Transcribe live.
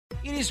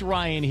It is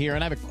Ryan here,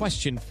 and I have a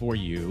question for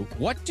you.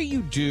 What do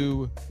you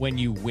do when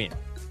you win?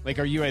 Like,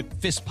 are you a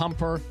fist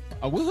pumper,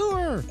 a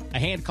woo-hooer, a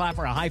hand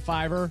clapper, a high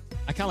fiver?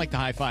 I kind of like the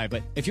high five,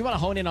 but if you want to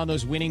hone in on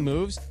those winning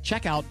moves,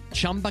 check out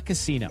Chumba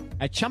Casino.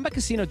 At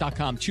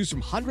ChumbaCasino.com, choose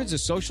from hundreds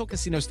of social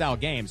casino-style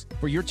games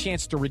for your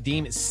chance to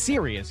redeem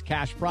serious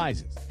cash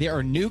prizes. There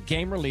are new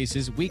game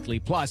releases weekly,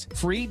 plus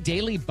free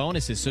daily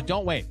bonuses. So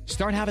don't wait.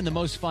 Start having the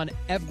most fun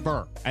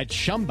ever at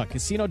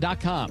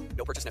ChumbaCasino.com.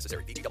 No purchase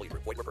necessary. VGW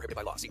Group. Void where prohibited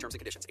by law. See terms and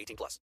conditions.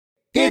 18+.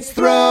 It's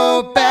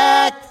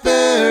Throwback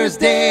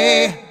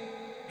Thursday.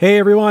 Hey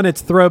everyone,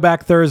 it's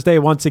Throwback Thursday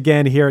once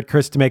again here at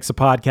Krista Makes a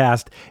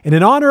Podcast. And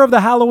in honor of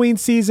the Halloween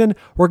season,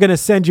 we're going to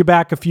send you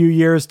back a few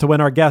years to when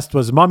our guest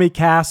was Mummy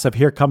Cass of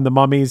Here Come the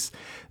Mummies.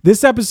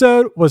 This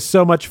episode was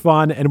so much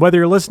fun, and whether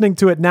you're listening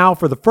to it now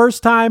for the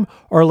first time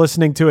or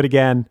listening to it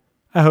again,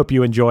 I hope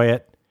you enjoy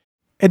it.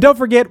 And don't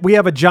forget, we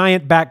have a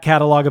giant back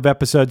catalog of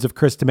episodes of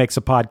Krista Makes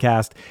a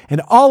Podcast,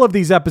 and all of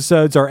these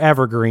episodes are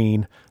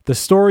evergreen. The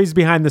stories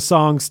behind the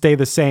songs stay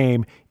the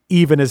same,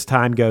 even as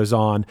time goes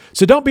on.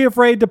 So don't be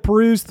afraid to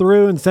peruse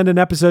through and send an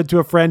episode to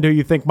a friend who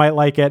you think might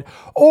like it,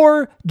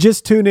 or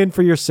just tune in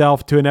for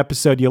yourself to an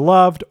episode you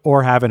loved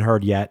or haven't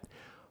heard yet.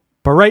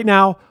 But right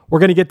now, we're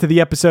going to get to the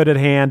episode at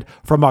hand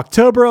from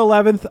October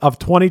 11th of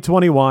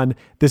 2021.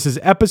 This is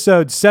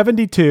episode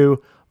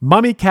 72.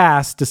 Mummy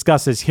Cass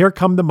discusses Here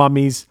Come the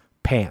Mummies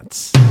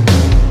Pants.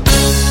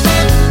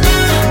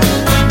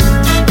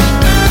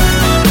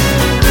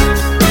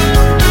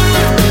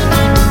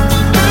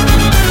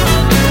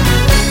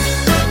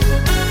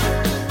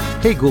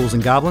 Hey ghouls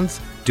and goblins,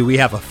 do we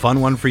have a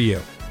fun one for you?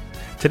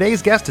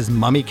 Today's guest is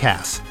Mummy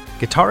Cass,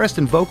 guitarist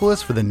and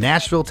vocalist for the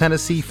Nashville,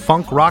 Tennessee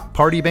funk rock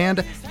party band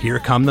Here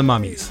Come the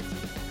Mummies.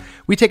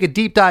 We take a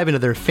deep dive into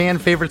their fan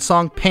favorite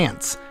song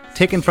Pants,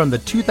 taken from the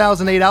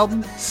 2008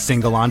 album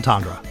Single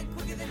Entendre.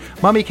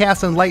 Mummy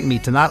Cass enlightened me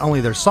to not only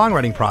their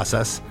songwriting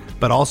process,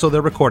 but also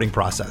their recording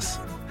process.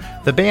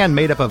 The band,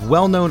 made up of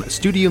well-known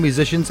studio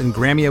musicians and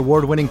Grammy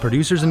Award-winning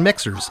producers and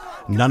mixers,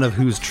 none of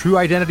whose true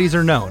identities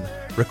are known,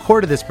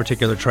 recorded this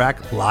particular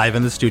track live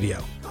in the studio.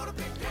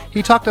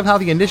 He talked of how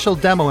the initial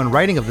demo and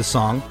writing of the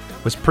song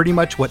was pretty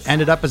much what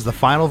ended up as the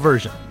final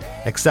version,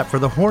 except for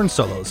the horn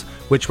solos,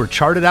 which were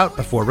charted out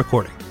before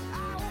recording.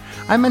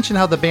 I mentioned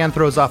how the band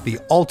throws off the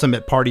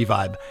ultimate party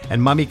vibe,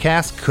 and Mummy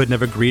Cass couldn't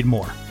have agreed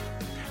more.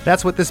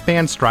 That's what this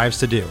band strives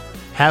to do: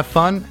 have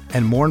fun,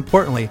 and more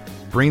importantly,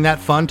 bring that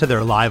fun to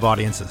their live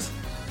audiences.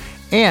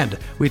 And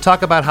we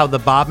talk about how the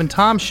Bob and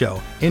Tom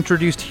Show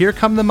introduced Here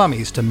Come the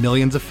Mummies to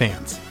millions of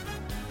fans.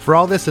 For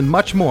all this and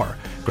much more,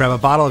 grab a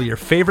bottle of your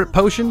favorite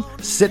potion,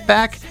 sit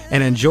back,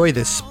 and enjoy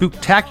this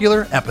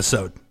spooktacular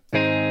episode.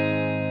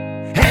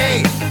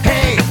 Hey,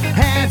 hey,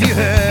 have you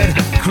heard?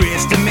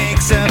 Krista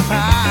makes a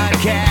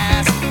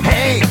podcast.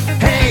 Hey,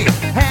 hey,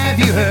 have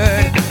you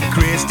heard?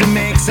 Krista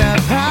makes a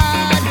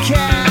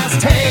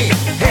podcast. Hey,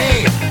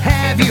 hey,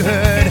 have you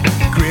heard?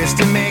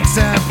 Krista makes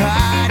a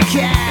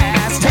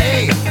podcast.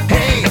 Hey,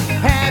 hey,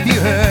 have you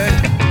heard?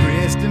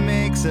 Krista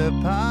makes a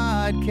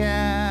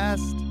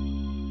podcast.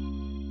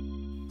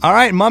 All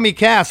right, Mummy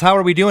Cass, how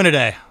are we doing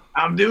today?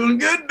 I'm doing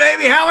good,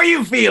 baby. How are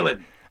you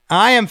feeling?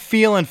 I am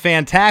feeling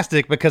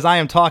fantastic because I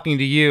am talking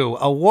to you.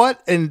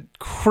 What a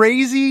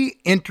crazy,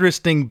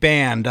 interesting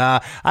band.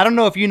 I don't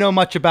know if you know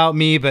much about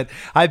me, but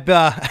I've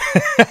been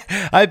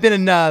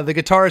the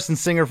guitarist and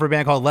singer for a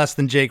band called Less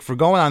Than Jake for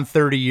going on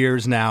 30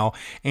 years now,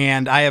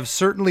 and I have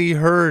certainly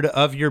heard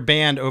of your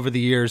band over the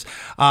years,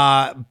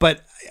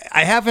 but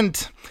I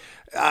haven't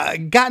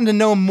gotten to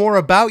know more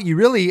about you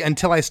really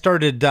until I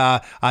started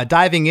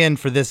diving in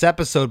for this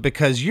episode,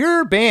 because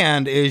your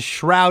band is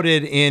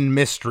shrouded in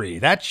mystery.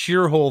 That's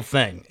your whole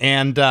thing.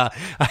 And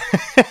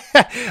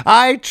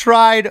I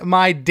tried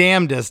my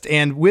damnedest,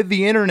 and with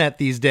the internet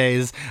these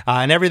days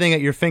and everything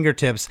at your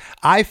fingertips,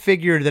 I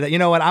figured that, you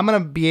know what, I'm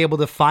going to be able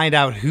to find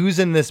out who's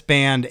in this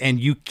band, and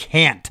you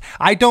can't.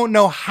 I don't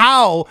know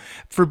how,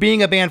 for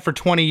being a band for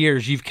 20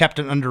 years, you've kept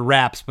it under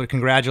wraps, but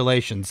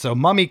congratulations. So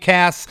Mummy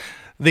Cass,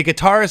 the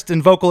guitarist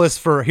and vocalist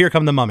for Here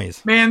Come the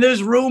Mummies. Man,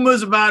 there's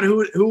rumors about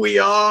who we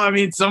are. I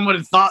mean,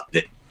 someone thought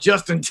that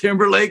Justin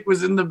Timberlake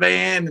was in the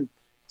band, and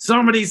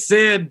somebody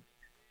said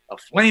a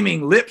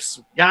Flaming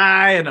Lips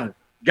guy and a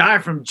guy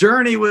from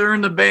Journey were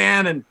in the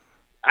band. And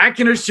I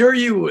can assure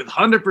you with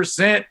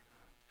 100%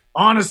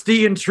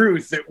 honesty and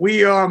truth that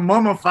we are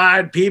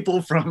mummified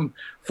people from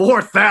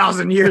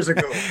 4,000 years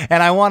ago.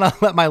 And I want to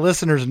let my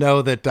listeners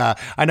know that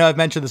I know I've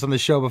mentioned this on the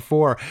show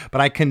before, but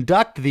I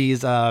conduct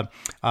these my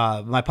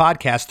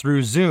podcast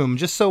through Zoom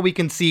just so we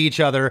can see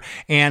each other.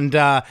 And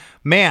the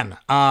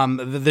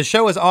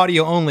show is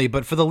audio only,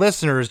 but for the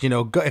listeners, you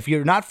know, if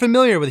you're not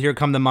familiar with Here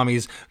Come the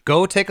Mummies,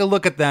 go take a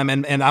look at them.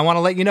 And I want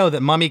to let you know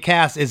that Mummy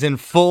Cass is in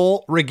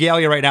full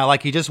regalia right now,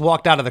 like he just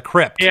walked out of the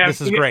crypt. Yeah,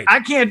 this is great.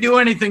 I can't do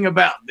anything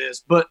about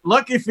this, but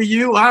lucky for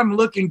you, I'm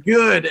looking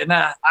good. And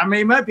I mean,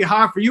 it might be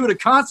hard for you to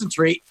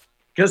concentrate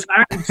because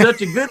I'm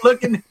such a good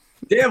looking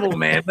devil,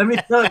 man. Let me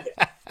tell you.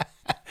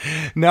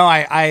 No,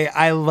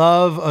 I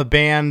love a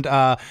band.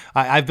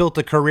 I've built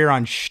a career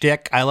on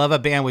shtick. I love a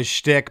band with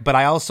shtick, but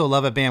I also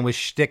love a band with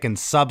shtick and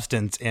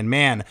substance. And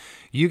man,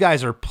 you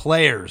guys are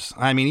players.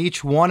 I mean,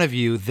 each one of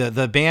you,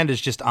 the band is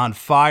just on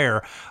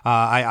fire.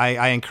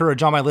 I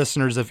encourage all my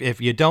listeners, if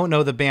you don't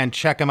know the band,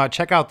 check them out.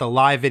 Check out the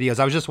live videos.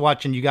 I was just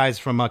watching you guys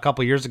from a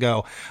couple years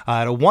ago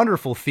at a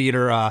wonderful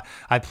theater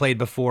I played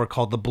before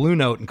called the Blue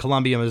Note in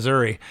Columbia,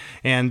 Missouri.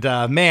 And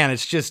man,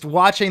 it's just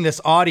watching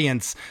this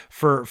audience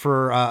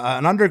for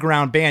an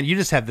underground band. You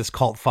just have this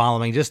cult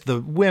following. Just the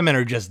women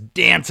are just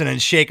dancing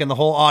and shaking. The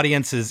whole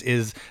audience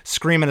is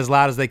screaming as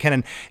loud as they can.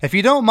 And if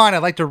you don't mind, I'd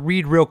like to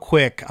read real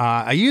quick.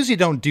 I usually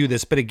don't do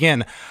this, but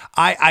again,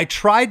 I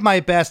tried my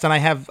best, and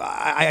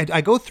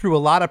I go through a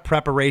lot of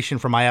preparation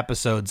for my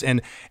episodes.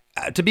 And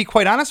to be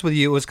quite honest with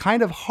you, it was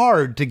kind of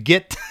hard to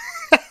get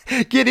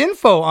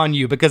info on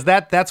you, because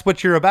that's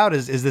what you're about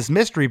is this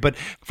mystery. But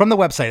from the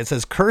website, it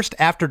says, cursed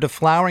after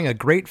deflowering a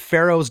great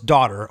pharaoh's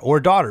daughter or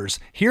daughters,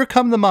 Here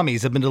Come the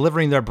Mummies have been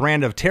delivering their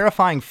brand of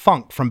terrifying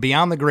funk from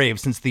beyond the grave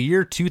since the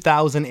year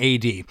 2000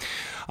 AD.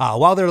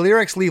 While their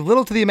lyrics leave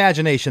little to the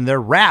imagination, their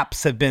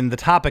raps have been the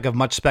topic of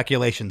much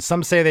speculation.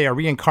 Some say they are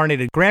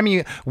reincarnated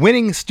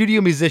Grammy-winning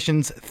studio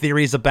musicians.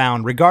 Theories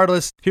abound.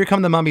 Regardless, Here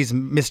Come the Mummies'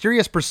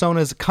 mysterious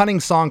personas, cunning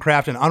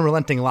songcraft, and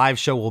unrelenting live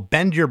show will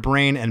bend your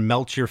brain and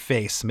melt your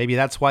face. Maybe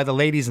that's why the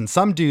ladies and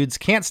some dudes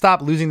can't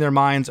stop losing their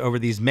minds over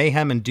these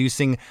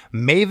mayhem-inducing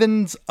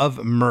mavens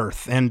of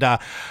mirth. And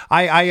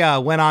I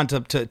went on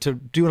to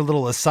do a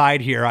little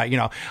aside here.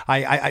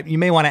 You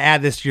may want to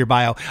add this to your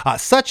bio.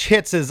 Such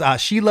hits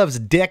as She Loves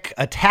Dick,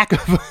 Attack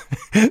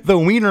of the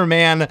Wiener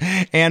Man,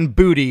 and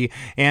Booty.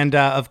 And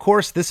of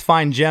course, this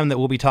fine gem that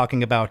we'll be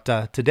talking about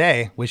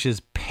today, which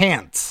is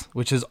Pants,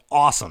 which is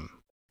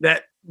awesome.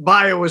 That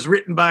bio was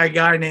written by a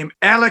guy named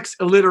Alex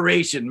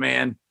Alliteration,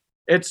 man.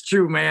 It's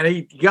true, man.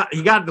 He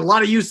got a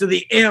lot of use of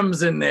the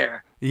M's in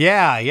there.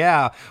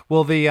 Yeah.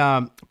 Well,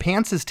 the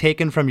Pants is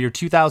taken from your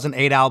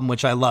 2008 album,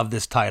 which I love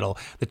this title,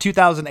 the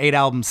 2008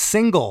 album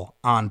Single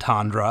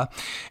Entendre.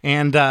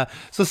 And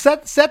so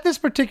set this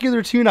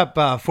particular tune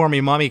up for me,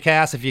 Mummy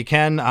Cass, if you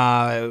can,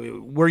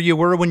 where you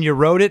were when you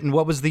wrote it and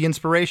what was the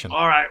inspiration.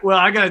 All right. Well,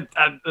 I got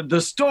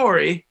the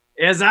story,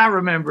 as I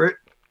remember it,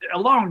 a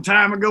long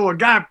time ago, a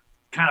guy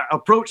kind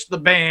of approached the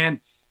band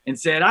and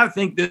said, I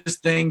think this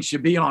thing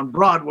should be on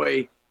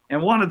Broadway,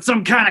 and wanted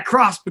some kind of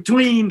cross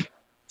between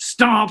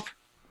Stomp,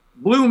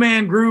 Blue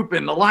Man Group,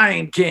 and The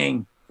Lion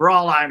King, for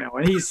all I know.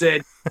 And he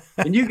said,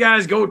 can you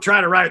guys go try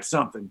to write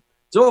something?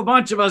 So a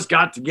bunch of us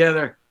got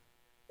together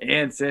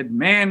and said,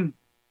 man,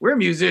 we're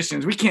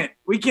musicians. We can't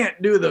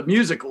do the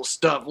musical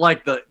stuff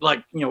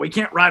we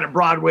can't write a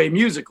Broadway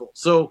musical.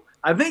 So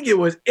I think it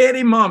was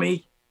Eddie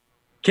Mummy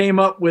came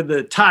up with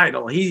the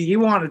title. He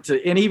wanted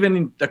to, and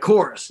even the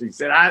chorus, he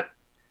said,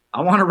 I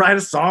want to write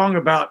a song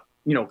about,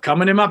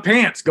 coming in my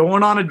pants,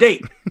 going on a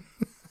date.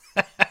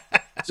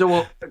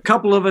 So a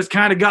couple of us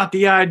kind of got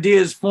the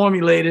ideas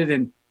formulated,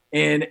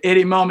 and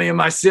Eddie Mummy and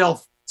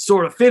myself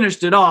sort of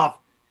finished it off.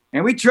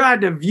 And we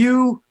tried to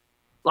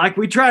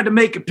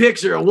make a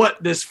picture of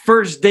what this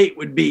first date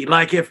would be.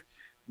 Like if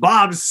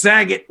Bob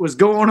Saget was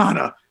going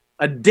on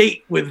a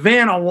date with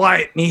Vanna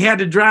White, and he had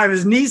to drive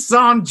his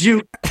Nissan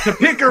Juke to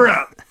pick her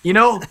up,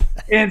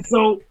 And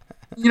so,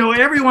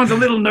 everyone's a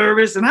little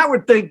nervous, and I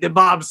would think that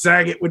Bob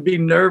Saget would be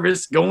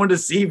nervous going to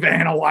see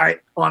Vanna White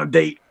on a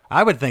date.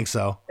 I would think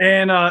so.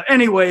 And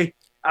anyway,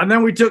 and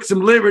then we took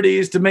some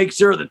liberties to make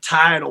sure the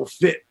title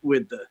fit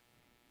with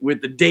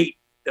the date,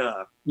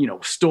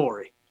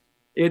 story.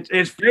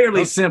 It's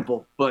fairly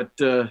simple, but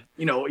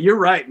you're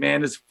right,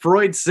 man. As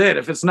Freud said,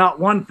 if it's not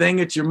one thing,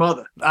 it's your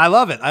mother. I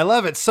love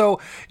it. So,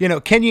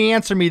 can you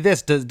answer me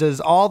this? Does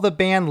all the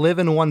band live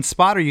in one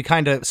spot, or you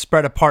kind of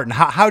spread apart? And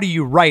how do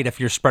you write if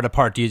you're spread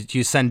apart? Do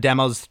you send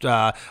demos,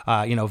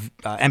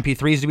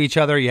 MP3s to each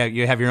other?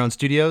 You have your own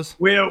studios?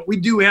 Well, we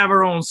do have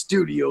our own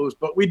studios,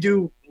 but we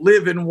do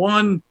live in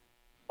one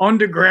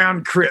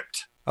underground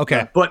crypt.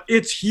 Okay. But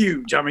it's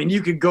huge. I mean,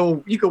 you could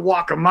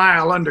walk a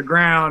mile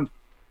underground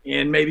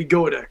and maybe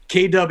go to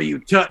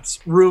KW Tut's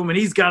room, and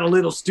he's got a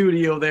little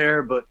studio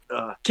there. But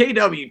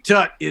KW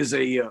Tut is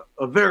a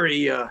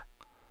very,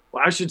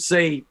 I should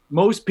say,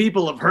 most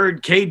people have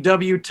heard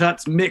KW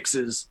Tut's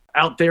mixes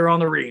out there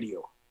on the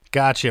radio.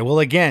 Gotcha. Well,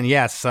 again,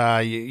 yes,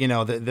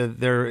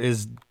 there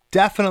is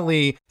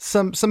definitely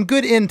some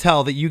good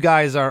intel that you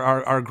guys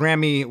are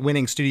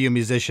Grammy-winning studio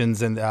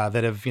musicians, and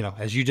that have,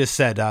 as you just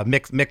said,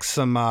 mixed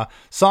some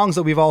songs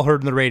that we've all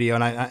heard on the radio,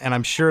 and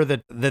I'm sure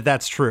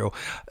that's true.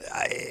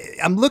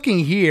 I'm looking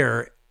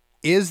here.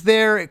 Is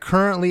there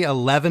currently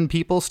 11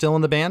 people still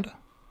in the band?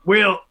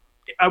 Well,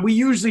 we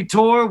usually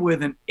tour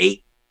with an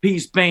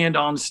 8-piece band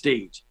on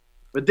stage,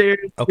 but there's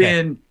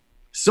been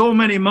so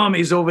many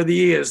Mummies over the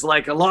years.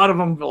 Like a lot of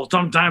them will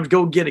sometimes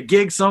go get a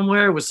gig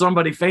somewhere with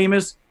somebody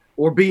famous,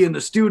 or be in the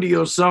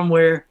studio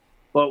somewhere,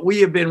 but we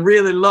have been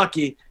really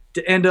lucky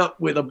to end up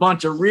with a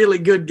bunch of really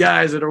good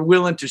guys that are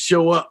willing to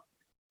show up.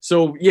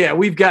 So yeah,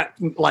 we've got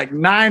like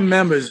 9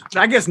 members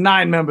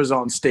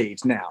on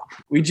stage now.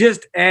 We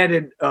just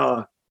added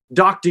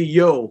Dr.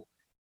 Yo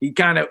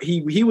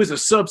he was a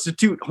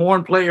substitute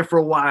horn player for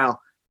a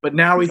while, but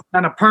now he's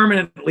kind of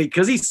permanently,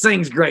 because he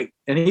sings great,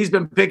 and he's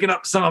been picking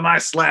up some of my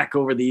slack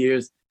over the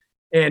years.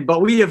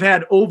 But we have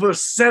had over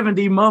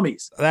 70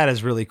 Mummies. That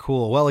is really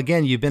cool. Well,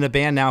 again, you've been a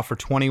band now for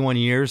 21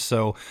 years,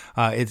 so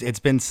it's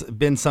been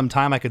some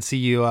time. I could see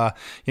you,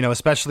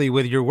 especially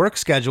with your work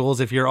schedules,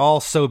 if you're all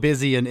so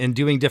busy and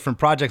doing different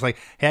projects, like,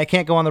 hey, I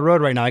can't go on the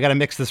road right now. I got to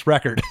mix this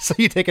record. So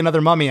you take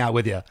another Mummy out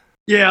with you.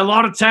 Yeah, a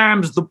lot of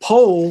times the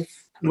pole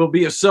will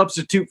be a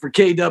substitute for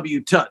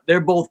KW Tut.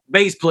 They're both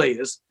bass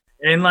players.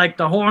 And like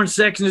the horn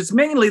section, it's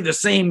mainly the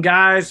same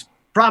guys,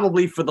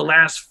 probably for the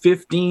last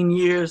 15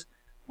 years.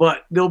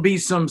 But there'll be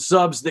some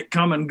subs that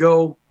come and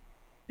go,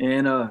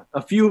 and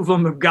a few of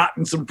them have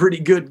gotten some pretty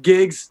good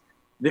gigs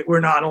that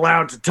we're not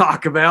allowed to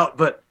talk about.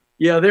 But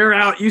yeah, they're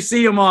out. You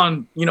see them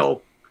on,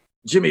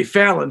 Jimmy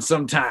Fallon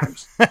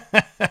sometimes.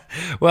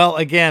 Well,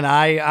 again,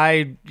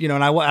 I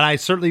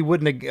certainly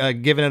wouldn't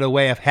have given it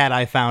away had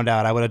I found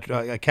out. I would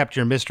have kept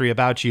your mystery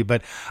about you.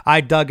 But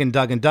I dug and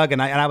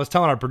I was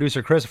telling our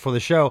producer Chris before the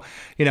show,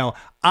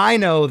 I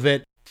know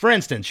that. For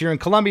instance, you're in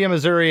Columbia,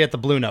 Missouri at the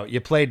Blue Note. You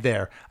played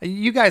there.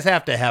 You guys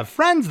have to have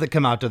friends that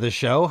come out to the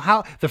show.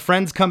 How the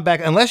friends come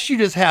back, unless you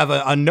just have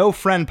a no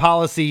friend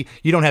policy.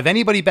 You don't have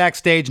anybody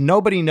backstage.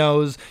 Nobody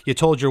knows. You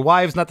told your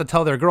wives not to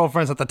tell their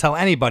girlfriends, not to tell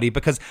anybody,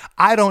 because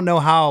I don't know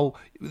how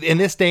in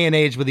this day and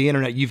age with the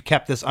internet, you've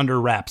kept this under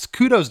wraps.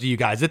 Kudos to you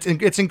guys.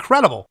 It's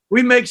incredible.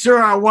 We make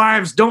sure our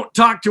wives don't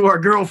talk to our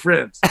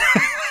girlfriends.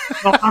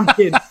 No, I'm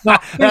kidding. No.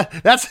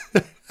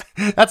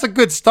 That's a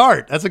good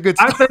start. I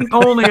think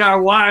only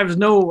our wives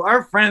know.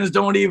 Our friends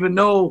don't even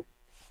know.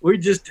 We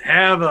just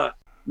have a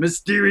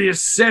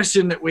mysterious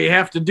session that we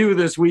have to do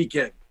this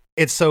weekend.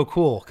 It's so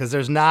cool because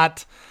there's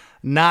not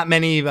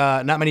many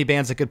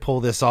bands that could pull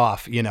this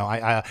off.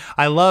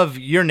 I love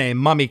your name.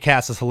 Mummy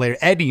Cass is hilarious.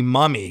 Eddie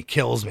Mummy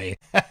kills me.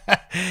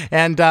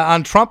 And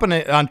on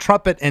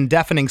trumpet and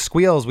deafening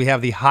squeals, we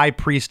have the High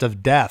Priest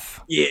of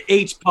Death. Yeah,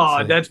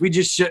 H-Pod. We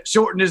just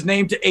shortened his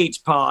name to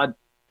H-Pod.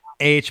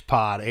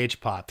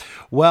 H-Pod.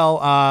 Well,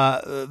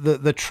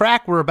 the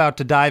track we're about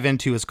to dive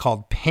into is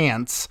called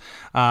Pants.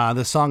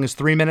 The song is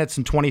 3 minutes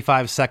and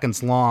 25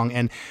 seconds long.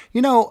 And,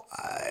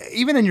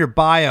 even in your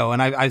bio,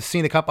 and I've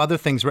seen a couple other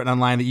things written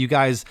online that you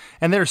guys,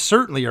 and there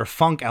certainly are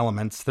funk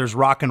elements, there's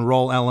rock and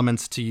roll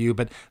elements to you,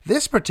 but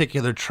this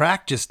particular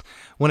track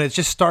when it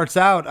just starts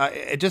out,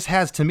 it just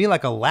has to me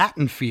like a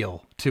Latin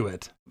feel to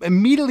it.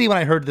 Immediately when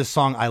I heard this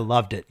song, I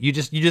loved it. You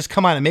just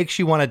come on, it makes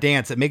you want to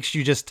dance. It makes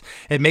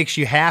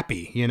you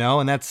happy,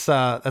 and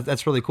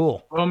that's really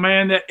cool. Well,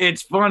 man,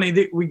 it's funny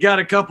that we got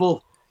a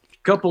couple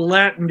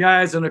Latin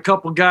guys and a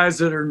couple guys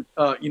that are,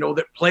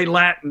 that play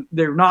Latin.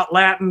 They're not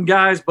Latin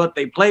guys, but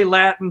they play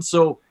Latin.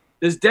 So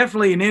there's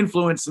definitely an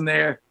influence in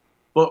there.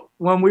 But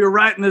when we were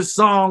writing this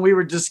song, we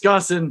were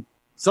discussing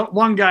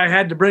one guy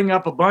had to bring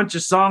up a bunch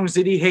of songs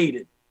that he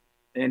hated,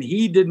 and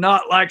he did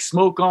not like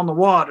Smoke on the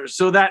Water.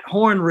 So that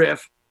horn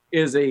riff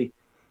is a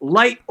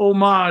light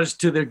homage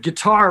to the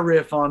guitar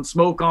riff on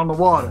Smoke on the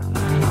Water.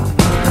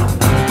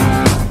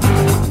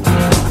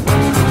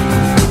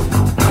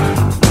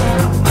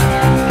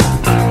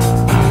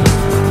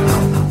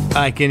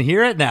 I can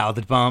hear it now.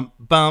 The bump,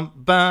 bump,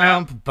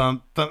 bump,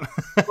 bump, bump.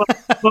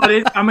 but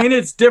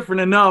it's different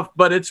enough,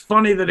 but it's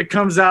funny that it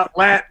comes out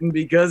Latin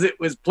because it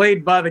was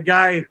played by the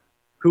guy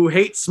who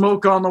hates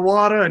Smoke on the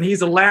Water, and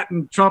he's a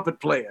Latin trumpet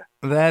player.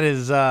 That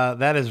is.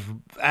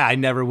 I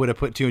never would have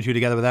put two and two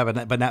together with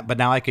that, but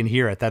now I can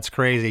hear it. That's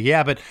crazy.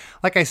 Yeah, but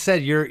like I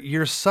said,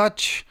 you're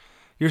such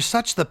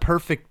the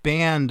perfect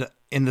band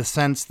in the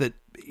sense that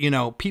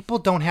people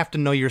don't have to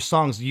know your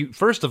songs. You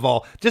first of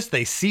all, just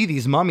they see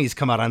these Mummies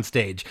come out on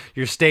stage.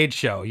 Your stage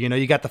show,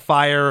 you got the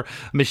fire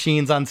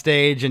machines on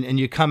stage, and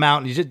you come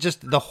out and you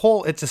just the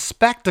whole. It's a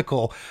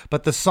spectacle,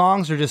 but the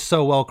songs are just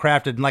so well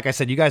crafted. And like I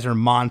said, you guys are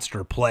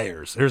monster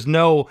players. There's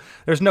no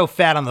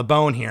fat on the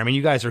bone here. I mean,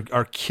 you guys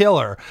are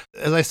killer.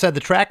 As I said, the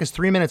track is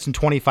 3 minutes and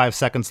 25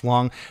 seconds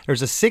long.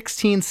 There's a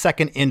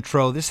 16-second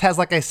intro. This has,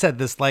 like I said,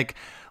 this like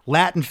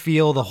Latin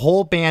feel. The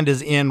whole band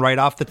is in right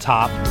off the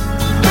top.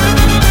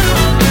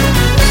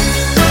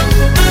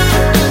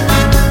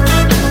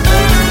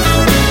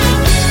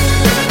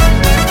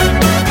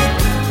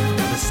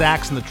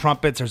 Sax and the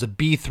trumpets, there's a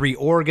B3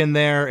 organ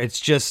there.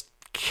 It's just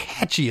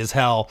catchy as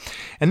hell.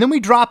 And then we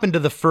drop into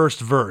the first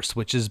verse,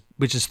 which is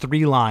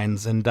 3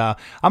 lines. And I'm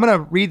going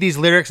to read these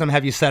lyrics and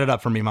have you set it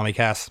up for me, Mummy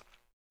Cass.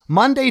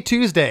 Monday,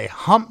 Tuesday,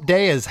 hump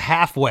day is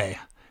halfway.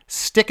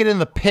 Stick it in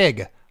the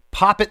pig,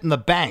 pop it in the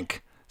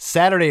bank.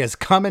 Saturday is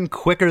coming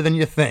quicker than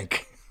you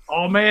think.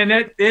 Oh, man,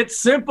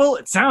 it's simple.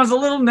 It sounds a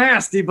little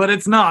nasty, but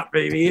it's not,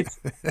 baby. It's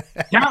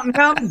counting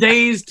down the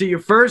days to your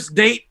first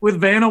date with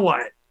Vanna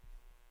White.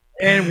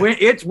 And when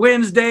it's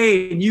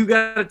Wednesday and you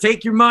got to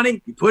take your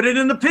money, you put it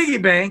in the piggy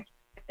bank,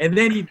 and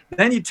then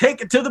you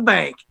take it to the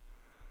bank.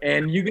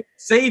 and you can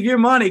save your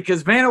money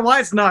because Vanna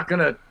White's not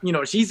gonna,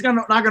 she's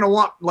not gonna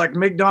walk like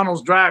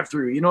McDonald's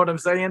drive-through. You know what I'm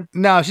saying?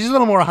 No, she's a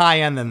little more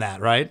high end than that,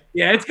 right?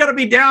 Yeah, it's gotta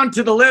be down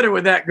to the letter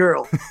with that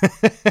girl.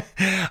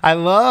 I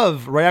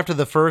love right after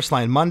the first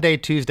line, Monday,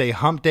 Tuesday,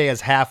 hump day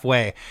is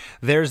halfway.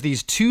 There's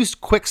these two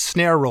quick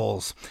snare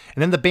rolls,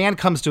 and then the band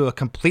comes to a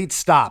complete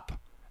stop.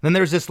 Then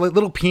there's this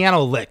little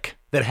piano lick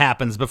that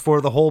happens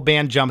before the whole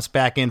band jumps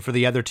back in for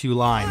the other two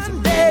lines.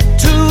 Monday,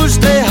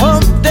 Tuesday,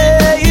 hump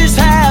day is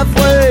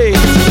halfway.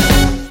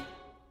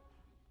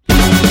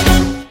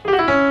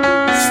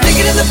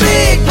 Sticking in the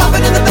big,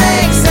 popping in the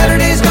bank.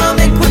 Saturday's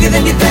coming quicker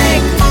than you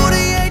think.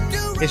 48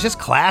 to It's just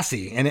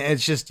classy, and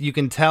it's just, you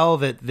can tell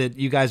that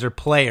you guys are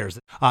players.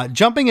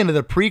 Jumping into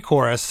the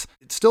pre-chorus,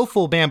 it's still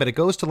full band, but it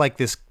goes to like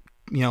this,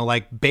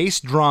 like bass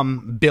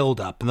drum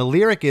buildup. And the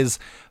lyric is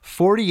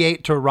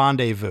 48 to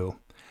rendezvous.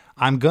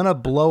 I'm gonna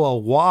blow a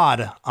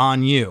wad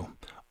on you.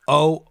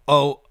 Oh,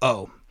 oh,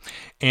 oh.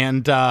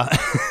 And 48 to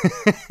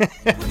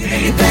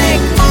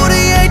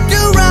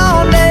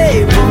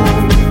rendezvous.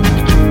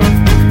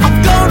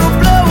 I'm gonna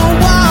blow a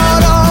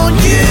wad on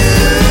you.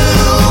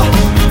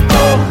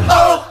 Oh,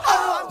 oh,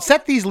 oh.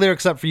 set these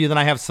lyrics up for you, then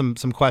I have some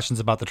questions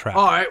about the track.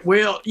 All right.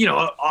 Well,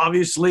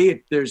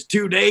 obviously there's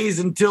 2 days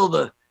until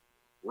the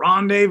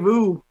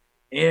rendezvous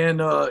and,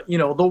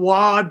 the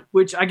WAD,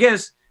 which I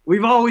guess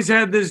we've always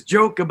had this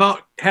joke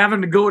about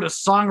having to go to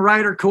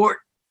songwriter court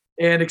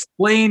and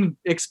explain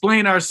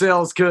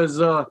ourselves.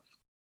 Cause,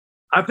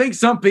 I think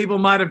some people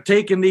might've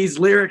taken these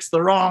lyrics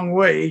the wrong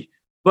way,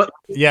 but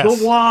Yes.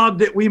 the WAD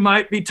that we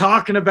might be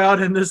talking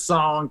about in this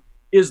song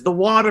is the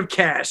wad of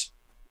cash.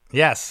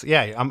 Yes,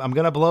 yeah. I'm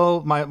gonna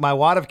blow my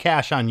wad of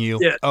cash on you.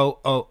 Yeah. Oh,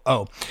 oh,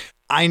 oh.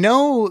 I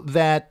know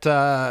that.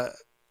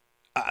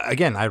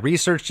 Again, I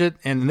researched it,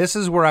 and this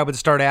is where I would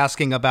start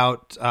asking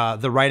about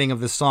the writing of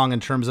the song in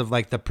terms of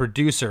like the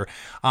producer.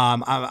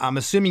 I'm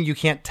assuming you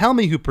can't tell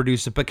me who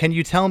produced it, but can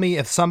you tell me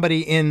if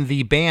somebody in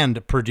the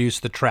band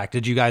produced the track?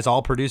 Did you guys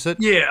all produce it?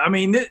 Yeah, I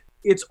mean,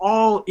 it's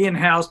all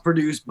in-house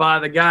produced by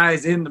the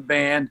guys in the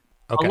band.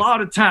 Okay. A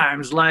lot of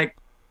times, like,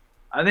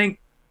 I think,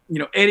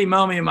 Eddie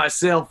Mummy and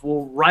myself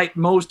will write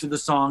most of the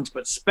songs,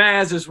 but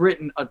Spaz has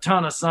written a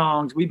ton of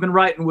songs. We've been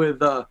writing with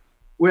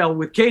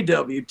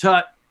KW,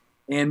 Tut,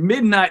 and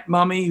Midnight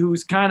Mummy,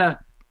 who's kind of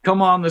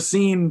come on the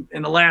scene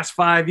in the last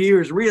 5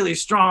 years, really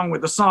strong with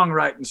the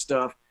songwriting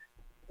stuff.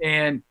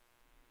 And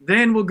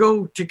then we'll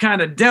go to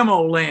kind of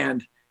demo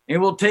land,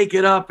 and we'll take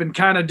it up and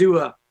kind of do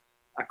a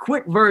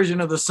quick version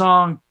of the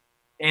song.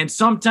 And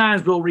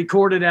sometimes we'll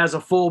record it as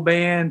a full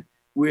band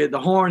with the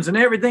horns and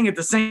everything at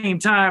the same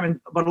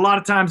time. But a lot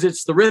of times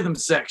it's the rhythm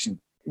section.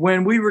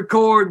 When we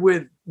record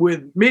with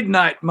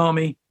Midnight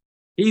Mummy,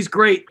 he's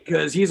great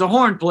because he's a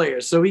horn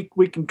player. So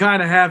we can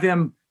kind of have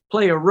him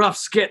play a rough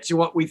sketch of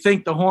what we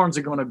think the horns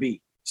are going to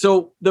be.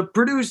 So the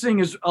producing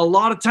is a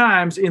lot of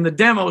times in the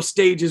demo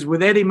stages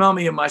with Eddie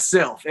Mummy and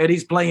myself.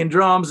 Eddie's playing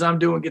drums, I'm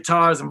doing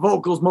guitars and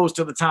vocals most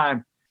of the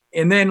time.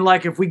 And then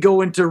like if we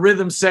go into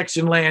rhythm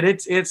section land,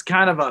 it's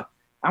kind of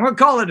I'm going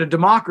to call it a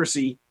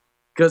democracy,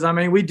 because I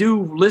mean we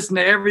do listen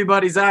to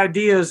everybody's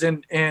ideas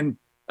and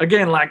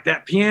again, like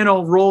that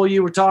piano roll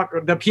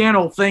the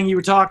piano thing you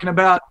were talking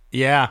about.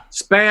 Yeah.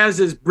 Spaz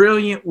is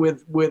brilliant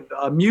with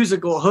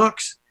musical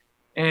hooks.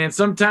 And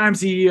sometimes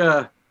he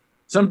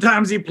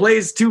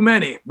plays too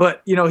many,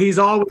 but he's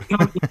always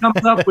he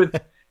comes up with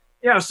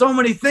so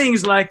many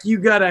things. Like you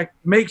gotta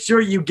make sure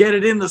you get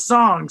it in the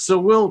song. So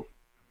we'll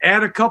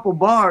add a couple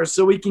bars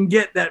so we can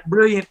get that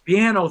brilliant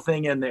piano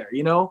thing in there.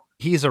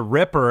 He's a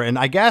ripper, and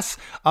I guess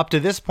up to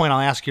this point, I'll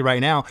ask you right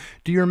now: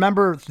 do you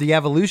remember the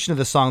evolution of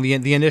the song,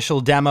 the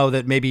initial demo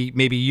that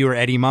maybe you or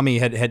Eddie Mummy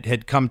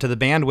had come to the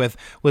band with?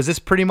 Was this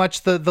pretty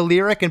much the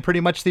lyric and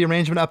pretty much the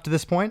arrangement up to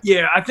this point?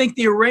 Yeah, I think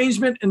the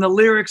arrangement and the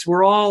lyrics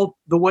were all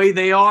the way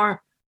they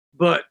are.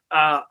 But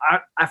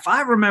if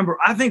I remember,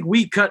 I think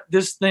we cut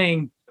this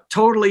thing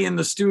totally in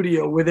the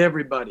studio with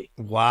everybody.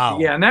 Wow.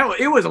 Yeah, and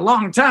it was a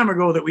long time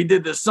ago that we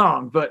did this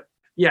song, but.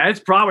 Yeah, it's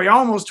probably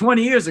almost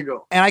 20 years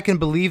ago. And I can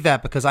believe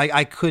that because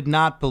I could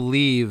not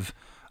believe,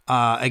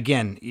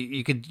 again,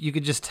 you could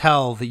just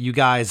tell that you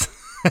guys,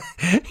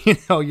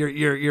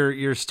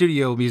 you're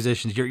studio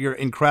musicians. You're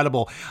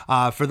incredible.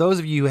 For those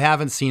of you who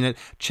haven't seen it,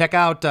 check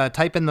out,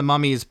 type in the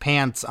Mummies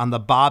Pants on the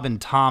Bob and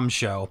Tom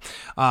show.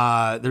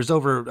 There's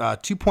over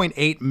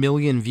 2.8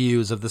 million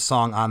views of the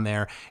song on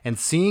there. And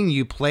seeing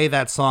you play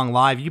that song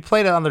live, you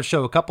played it on the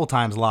show a couple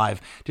times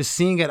live, just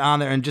seeing it on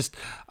there and just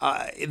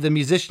the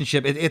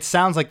musicianship, it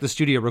sounds like the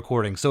studio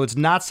recording. So it's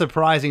not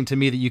surprising to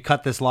me that you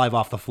cut this live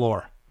off the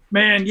floor.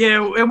 Man,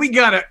 yeah, and we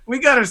got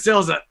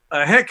ourselves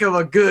a heck of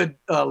a good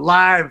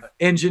live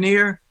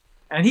engineer,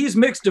 and he's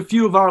mixed a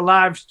few of our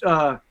live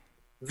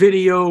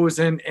videos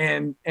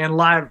and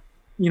live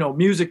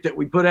music that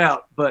we put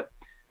out. But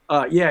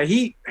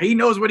he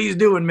knows what he's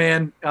doing,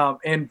 man.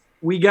 And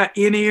we got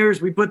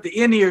in-ears. We put the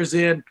in-ears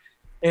in,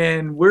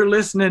 and we're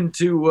listening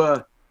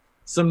to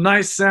some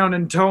nice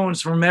sounding tones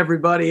from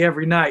everybody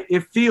every night.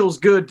 It feels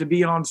good to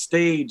be on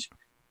stage,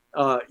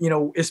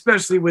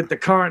 especially with the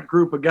current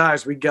group of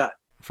guys we got.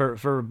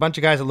 For a bunch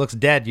of guys that looks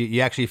dead,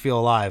 you actually feel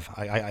alive.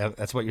 I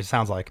that's what it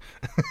sounds like.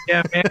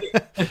 Yeah, man.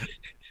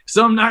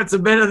 Some nights are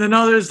better than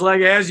others,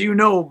 like as you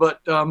know, but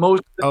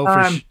most of the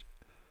time,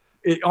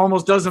 it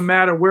almost doesn't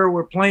matter where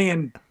we're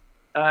playing,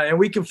 and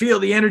we can feel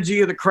the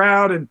energy of the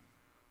crowd. And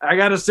I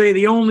got to say,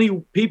 the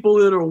only people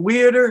that are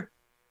weirder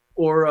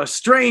or a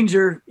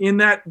stranger in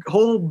that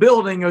whole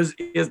building is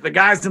the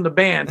guys in the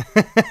band.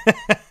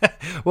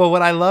 Well,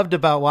 what I loved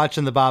about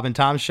watching the Bob and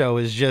Tom show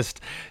is just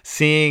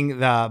seeing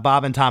the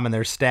Bob and Tom and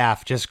their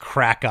staff just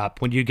crack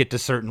up when you get to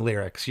certain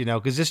lyrics,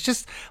 because it's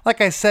just,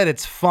 like I said,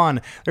 it's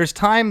fun. There's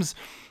times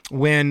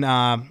when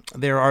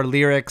there are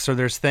lyrics or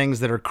there's things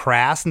that are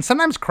crass, and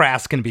sometimes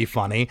crass can be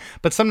funny,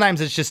 but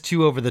sometimes it's just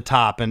too over the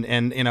top,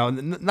 and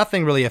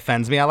nothing really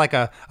offends me. I like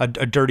a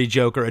dirty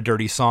joke or a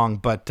dirty song,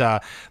 but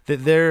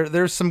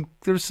there's some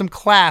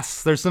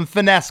class, there's some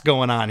finesse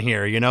going on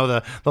here.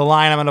 The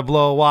line, "I'm gonna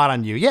blow a wad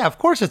on you." Yeah, of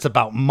course it's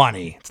about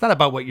money. It's not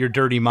about what your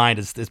dirty mind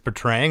is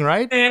portraying,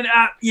 right? And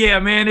yeah,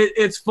 man,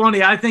 it's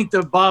funny. I think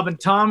the Bob and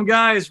Tom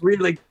guys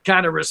really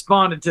kind of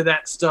responded to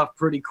that stuff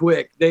pretty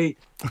quick. They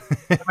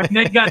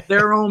got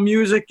their own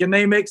music, and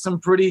they make some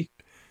pretty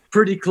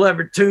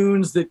clever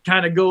tunes that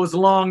kind of goes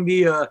along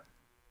the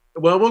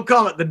we'll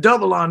call it the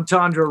double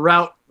entendre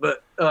route,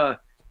 but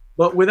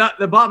without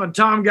the Bob and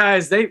Tom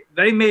guys, they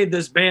made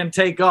this band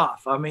take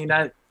off. I mean,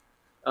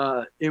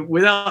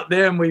 without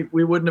them,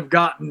 we wouldn't have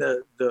gotten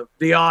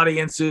the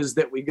audiences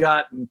that we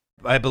got. And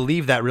I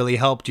believe that really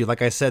helped you.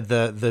 Like I said,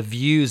 the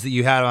views that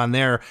you had on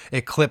there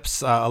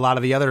eclipse a lot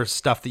of the other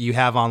stuff that you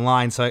have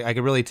online. So I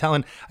could really tell.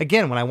 And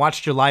again, when I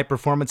watched your live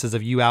performances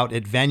of you out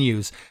at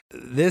venues,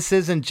 this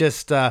isn't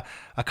just a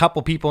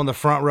couple people in the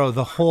front row,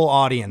 the whole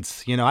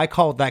audience. I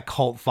call it that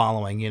cult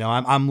following.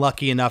 I'm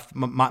lucky enough.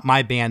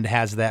 My band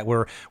has that.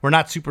 We're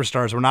not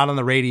superstars. We're not on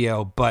the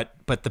radio, but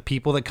the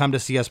people that come to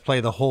see us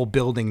play, the whole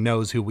building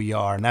knows who we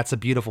are. And that's a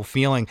beautiful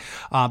feeling.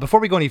 Before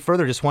we go any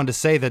further, just wanted to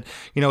say that,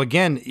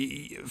 again,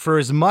 for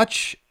as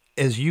much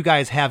as you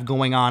guys have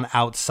going on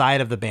outside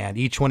of the band,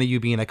 each one of you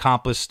being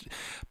accomplished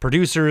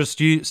producers,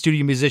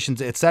 studio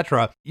musicians,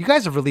 etc., you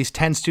guys have released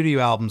 10 studio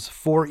albums,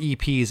 4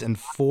 EPs, and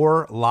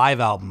 4 live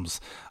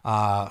albums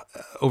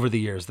over the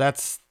years.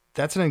 That's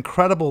an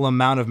incredible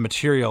amount of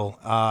material,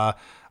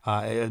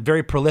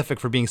 very prolific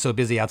for being so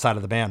busy outside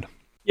of the band.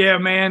 Yeah,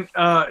 man.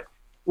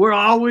 We're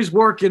always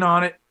working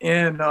on it,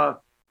 and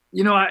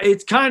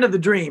it's kind of the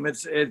dream.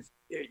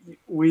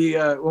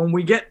 When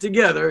we get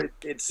together,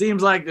 it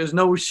seems like there's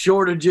no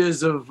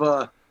shortages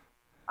of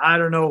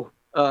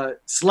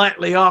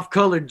slightly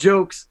off-colored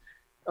jokes,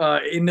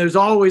 and there's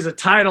always a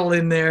title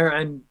in there.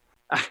 And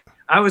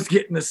I was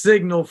getting a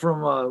signal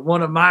from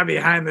one of my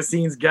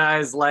behind-the-scenes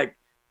guys, like,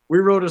 we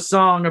wrote a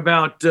song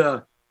about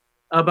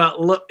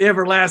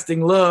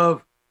everlasting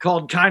love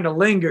called "Kinda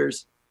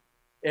Lingers,"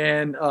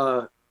 and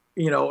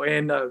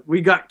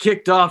we got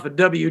kicked off at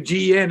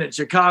WGN in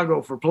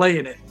Chicago for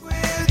playing it.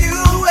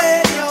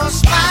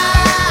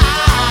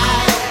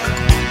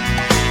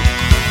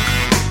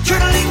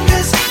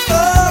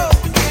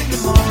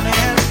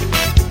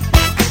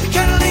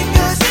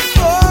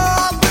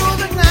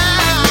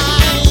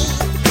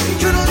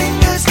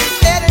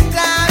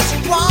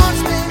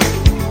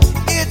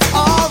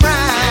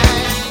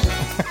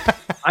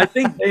 I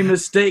think they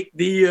mistook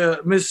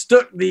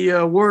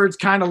the words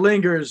 "kind of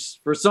lingers"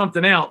 for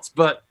something else,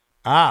 but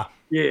yeah.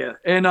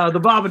 And the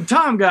Bob and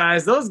Tom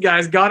guys, those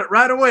guys got it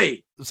right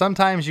away.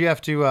 Sometimes you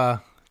have to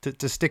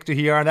stick to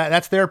who you are.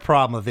 That's their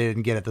problem if they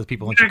didn't get it. Those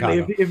people in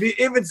Chicago. If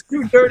it's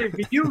too dirty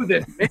for you,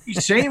 then maybe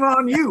shame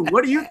on you.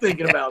 What are you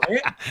thinking about, man?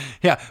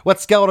 Yeah. What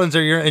skeletons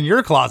are in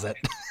your closet?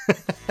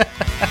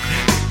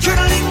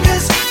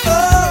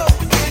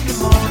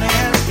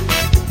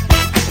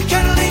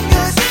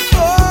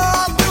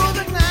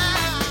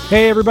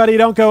 Hey everybody,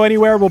 don't go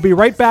anywhere. We'll be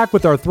right back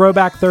with our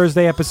Throwback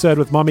Thursday episode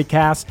with Mummy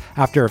Cass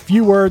after a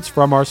few words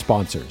from our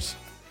sponsors.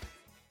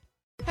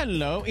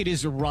 Hello, it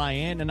is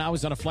Ryan, and I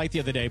was on a flight the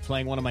other day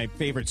playing one of my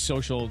favorite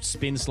social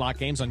spin slot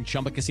games on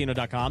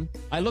ChumbaCasino.com.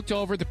 I looked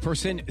over at the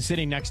person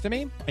sitting next to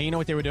me, and you know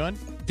what they were doing?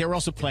 They were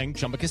also playing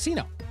Chumba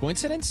Casino.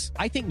 Coincidence?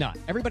 I think not.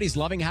 Everybody's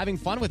loving having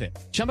fun with it.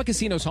 Chumba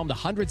Casino is home to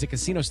hundreds of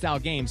casino-style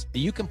games that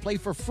you can play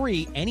for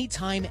free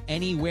anytime,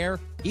 anywhere,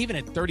 even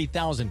at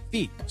 30,000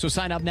 feet. So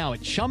sign up now at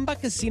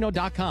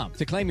ChumbaCasino.com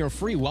to claim your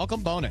free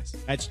welcome bonus.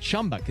 That's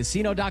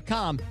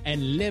ChumbaCasino.com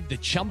and live the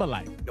Chumba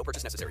life. No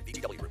purchase necessary.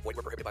 VGW. Void where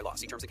prohibited by law.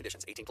 See terms and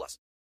conditions. 18+.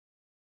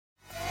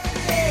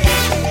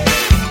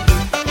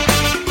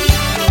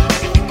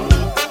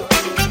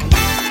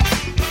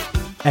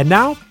 And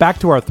now, back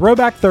to our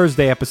Throwback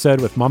Thursday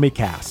episode with Mummy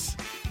Cass.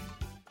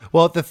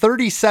 Well, at the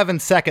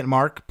 37-second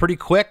mark, pretty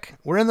quick,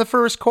 we're in the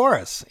first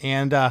chorus.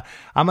 And I'm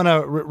going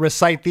to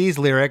recite these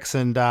lyrics,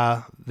 and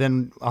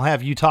then I'll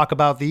have you talk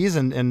about these,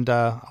 and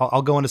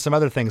I'll go into some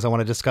other things I want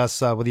to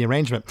discuss with the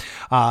arrangement.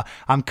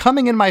 I'm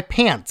coming in my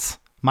pants,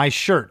 my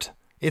shirt.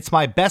 It's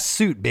my best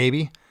suit,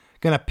 baby.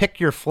 Gonna pick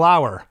your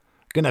flower.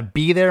 Gonna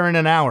be there in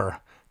an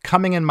hour.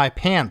 Coming in my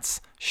pants,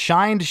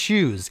 shined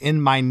shoes,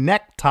 in my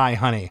necktie,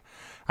 honey.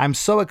 I'm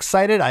so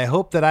excited, I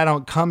hope that I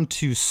don't come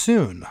too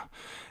soon.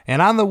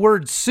 And on the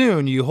word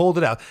soon, you hold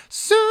it out.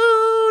 Soon!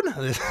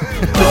 I'm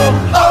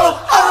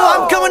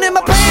coming in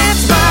my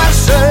pants, my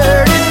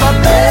shirt, in my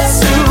best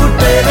suit,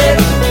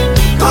 baby.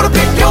 Gonna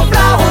pick your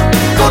flower,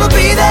 gonna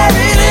be there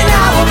in an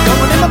hour.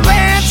 Coming in my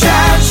pants,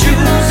 shine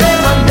shoes,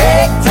 and my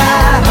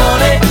necktie,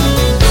 honey.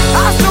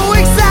 I'm so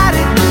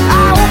excited,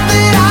 I hope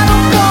that I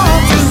don't come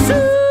too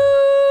soon.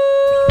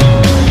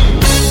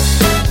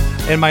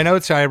 In my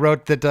notes, I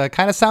wrote that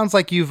kind of sounds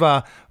like you've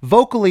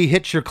vocally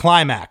hit your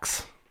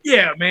climax.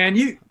 Yeah, man,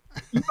 you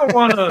don't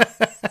want to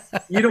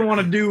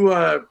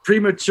do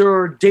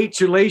premature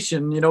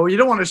datulation. You know, you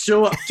don't want to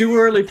show up too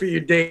early for your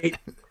date.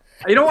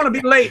 You don't want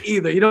to be late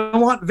either. You don't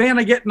want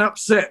Vanna getting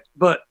upset.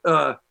 But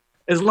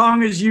as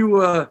long as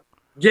you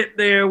get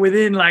there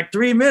within like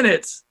 3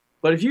 minutes.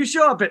 But if you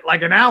show up at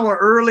like an hour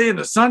early and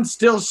the sun's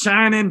still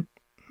shining,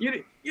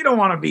 you don't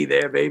want to be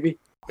there, baby.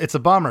 It's a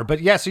bummer.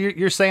 But yeah, so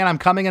you're saying I'm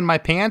coming in my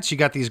pants. You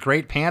got these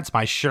great pants,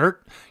 my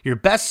shirt, your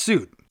best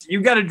suit. You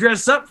got to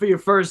dress up for your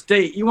first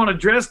date. You want to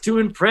dress to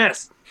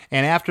impress.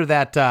 And after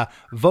that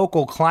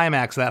vocal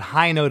climax, that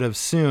high note of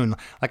soon,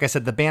 like I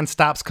said, the band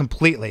stops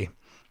completely.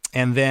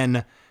 And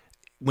then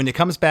when it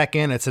comes back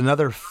in, it's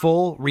another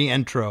full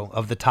re-intro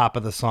of the top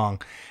of the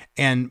song.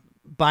 And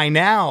by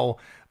now,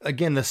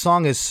 again, the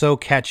song is so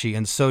catchy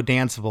and so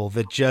danceable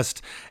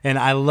that and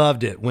I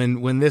loved it.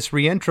 When this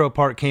re-intro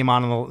part came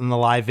on in the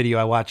live video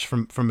I watched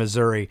from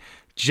Missouri,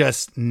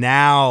 just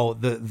now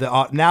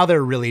now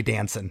they're really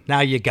dancing.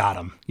 Now you got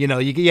them. You know,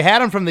 you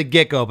had them from the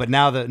get-go, but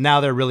now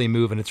they're really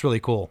moving. It's really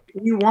cool.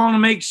 You want to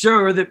make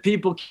sure that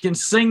people can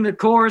sing the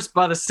chorus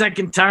by the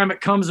second time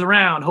it comes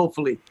around,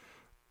 hopefully.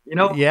 You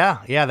know? Yeah,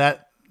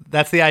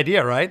 that's the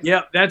idea, right?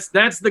 Yeah, that's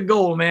the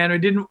goal,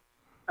 man.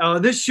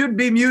 This should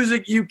be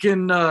music you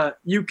can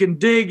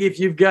dig if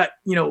you've got,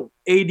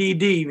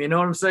 ADD, you know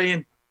what I'm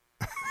saying?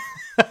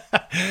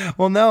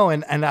 Well, no,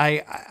 and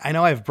I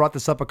know I've brought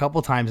this up a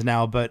couple times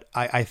now, but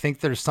I think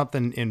there's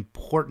something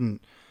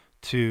important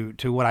to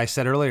what I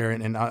said earlier,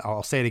 and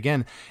I'll say it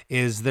again,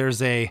 is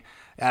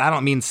and I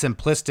don't mean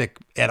simplistic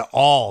at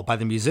all by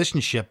the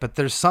musicianship, but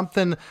there's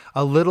something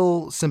a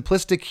little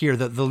simplistic here,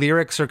 that the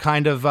lyrics are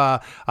kind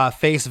of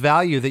face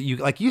value, that you,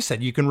 like you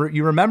said,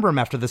 you remember them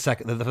after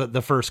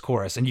the first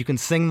chorus, and you can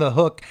sing the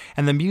hook,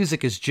 and the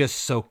music is just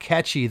so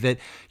catchy that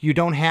you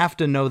don't have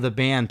to know the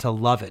band to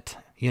love it.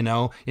 You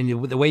know, and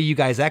the way you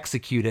guys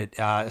execute it,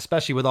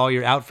 especially with all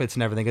your outfits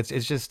and everything,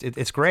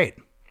 it's great.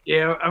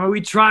 Yeah, I mean,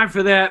 we try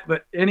for that,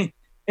 but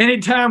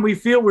anytime we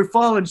feel we're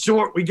falling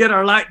short, we get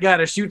our light guy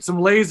to shoot some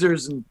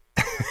lasers and.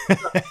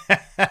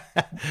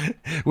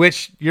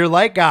 Which your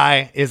light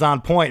guy is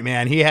on point,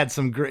 man. He had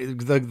some great.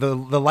 The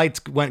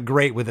lights went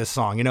great with this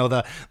song. You know,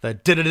 the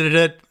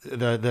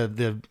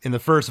in the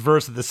first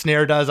verse that the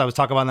snare does. I was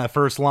talking about in that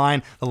first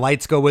line. The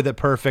lights go with it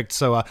perfect.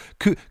 So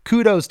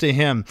kudos to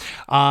him.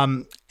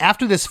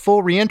 After this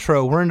full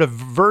reintro, we're into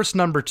verse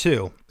number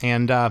 2,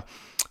 and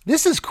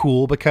this is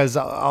cool because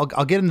I'll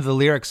get into the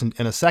lyrics in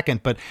a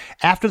second. But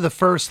after the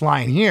first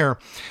line here,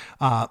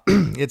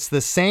 it's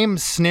the same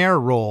snare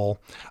roll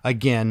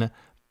again.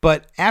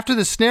 But after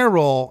the snare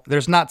roll,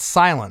 there's not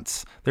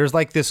silence. There's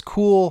like this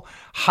cool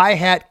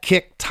hi-hat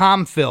kick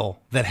tom fill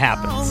that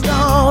happens.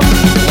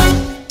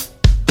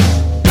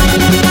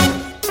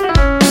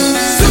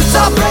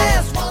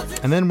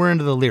 And then we're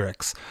into the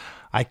lyrics.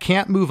 I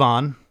can't move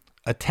on.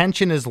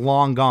 Attention is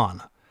long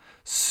gone.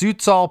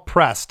 Suits all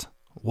pressed.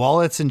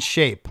 Wallets in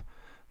shape.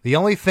 The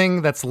only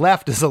thing that's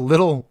left is a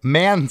little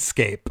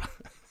manscape.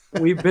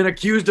 We've been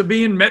accused of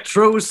being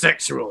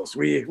metrosexuals.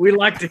 We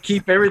like to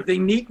keep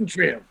everything neat and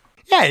trim.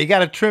 Yeah, you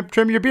got to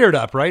trim your beard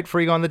up, right?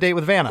 Before you go on the date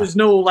with Vanna. There's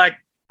no like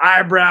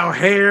eyebrow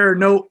hair,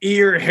 no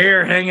ear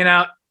hair hanging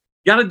out.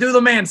 Got to do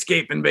the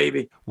manscaping,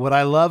 baby. What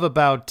I love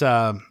about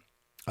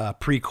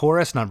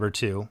pre-chorus number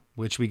 2,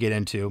 which we get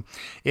into,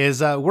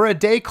 is we're a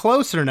day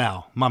closer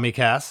now, Mummy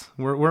Cass.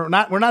 We're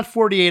not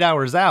 48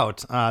 hours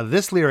out.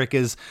 This lyric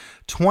is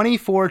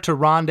 24 to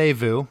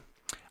rendezvous.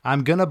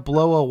 I'm gonna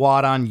blow a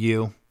wad on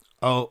you.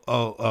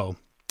 Oh.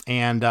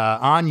 And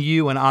on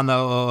you and on the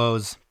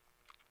oh-ohs,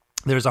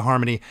 there's a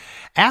harmony.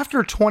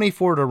 After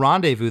 24 to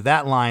rendezvous,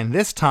 that line,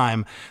 this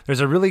time, there's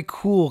a really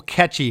cool,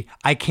 catchy,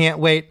 I can't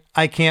wait,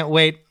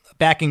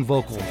 backing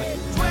vocal.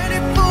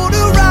 24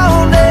 to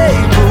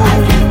rendezvous.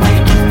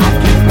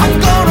 I'm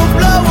gonna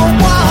blow a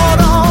wad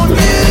on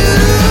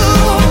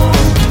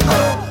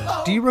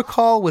you. Do you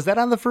recall, was that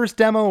on the first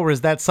demo, or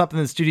is that something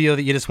in the studio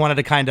that you just wanted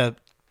to kind of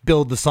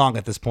build the song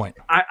at this point?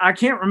 I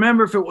can't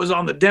remember if it was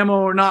on the demo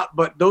or not,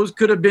 but those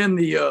could have been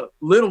the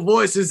little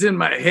voices in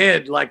my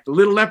head, like the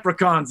little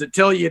leprechauns that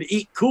tell you to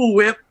eat Cool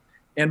Whip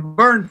and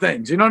burn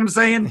things. You know what I'm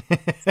saying?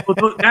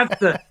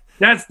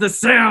 That's the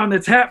sound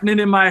that's happening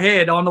in my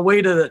head on the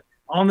way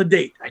on the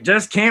date. I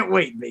just can't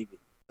wait, baby.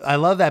 I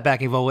love that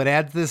backing vocal. It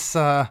adds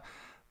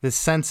this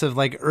sense of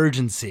like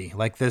urgency,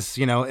 like this,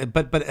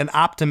 but an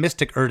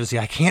optimistic urgency.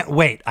 I can't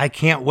wait.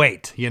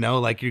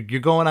 Like you're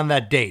going on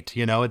that date,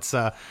 it's,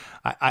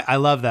 I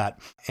love that.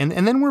 And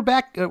then we're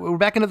back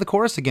into the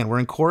chorus again. We're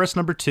in chorus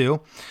number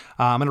 2.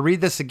 I'm going to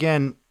read this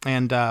again.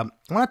 And, I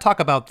want to talk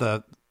about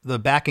the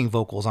backing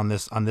vocals on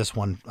this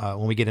one,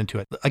 when we get into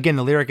it. Again,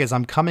 the lyric is,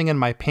 I'm coming in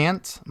my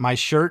pants, my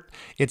shirt.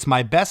 It's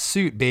my best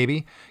suit,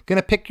 baby.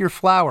 Gonna pick your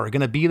flower.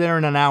 Gonna be there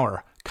in an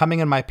hour. Coming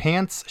in my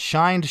pants,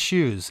 shined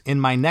shoes,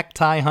 in my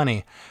necktie,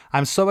 honey.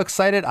 I'm so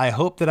excited, I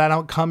hope that I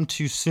don't come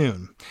too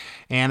soon.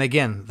 And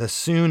again, the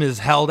soon is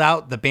held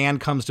out. The band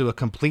comes to a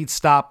complete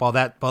stop while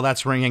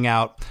that's ringing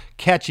out.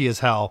 Catchy as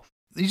hell.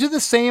 These are the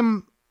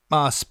same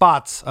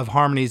spots of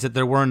harmonies that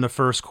there were in the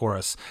first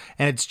chorus.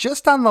 And it's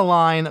just on the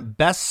line,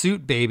 best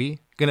suit, baby.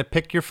 Gonna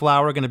pick your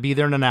flower, gonna be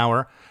there in an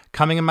hour.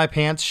 Coming in my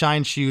pants,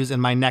 shine shoes,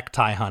 and my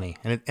necktie, honey.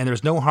 And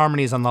there's no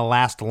harmonies on the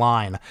last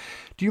line.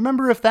 Do you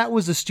remember if that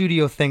was a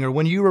studio thing, or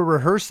when you were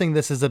rehearsing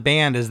this as a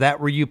band, is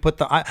that where you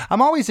put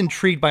I'm always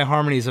intrigued by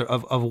harmonies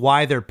of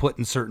why they're put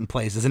in certain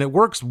places, and it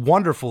works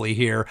wonderfully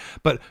here.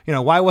 But,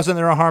 why wasn't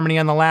there a harmony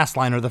on the last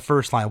line or the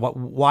first line?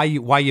 Why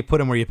you put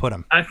them where you put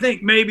them? I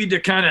think maybe to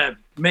kind of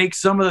make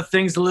some of the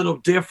things a little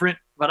different,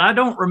 but I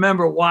don't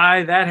remember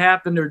why that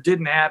happened or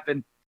didn't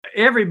happen.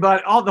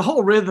 Everybody, the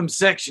whole rhythm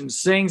section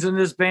sings in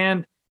this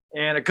band,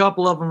 and a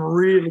couple of them are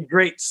really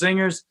great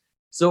singers.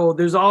 So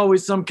there's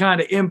always some kind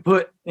of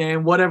input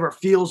and whatever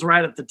feels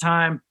right at the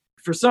time.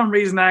 For some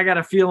reason, I got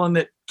a feeling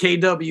that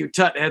K.W.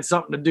 Tut had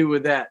something to do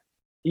with that.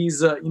 He's,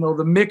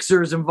 the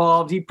mixers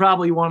involved. He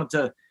probably wanted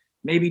to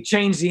maybe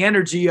change the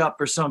energy up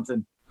or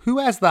something. Who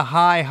has the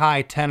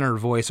high tenor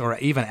voice or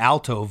even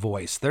alto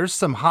voice? There's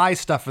some high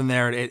stuff in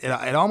there. It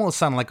almost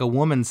sounded like a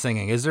woman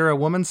singing. Is there a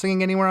woman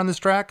singing anywhere on this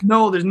track?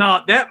 No, there's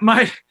not. That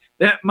might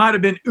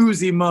have been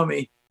Uzi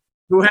Mummy,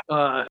 who had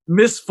a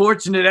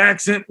misfortunate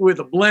accent with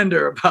a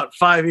blender about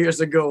 5 years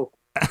ago.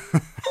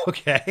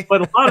 Okay.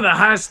 But a lot of the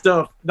high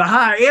stuff, the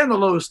high and the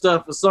low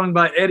stuff, was sung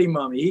by Eddie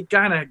Mummy. He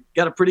kind of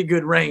got a pretty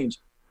good range.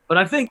 But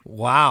I think this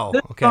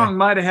song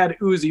might have had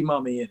Uzi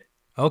Mummy in it.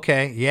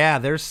 Okay, yeah,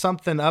 there's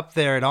something up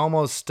there. It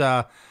almost,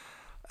 I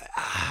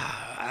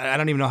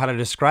don't even know how to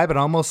describe it. It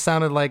almost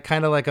sounded like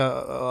kind of like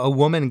a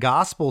woman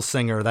gospel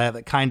singer,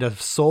 that kind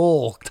of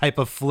soul type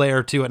of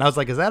flair to it. And I was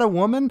like, is that a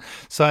woman?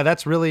 So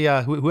that's really,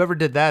 whoever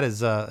did that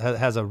has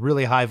a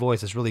really high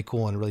voice. It's really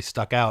cool and really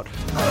stuck out.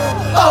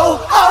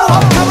 Oh,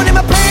 I'm coming in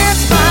my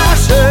pants, my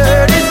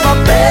shirt is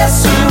my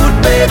best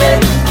suit,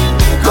 baby.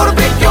 Gonna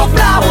pick your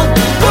flower,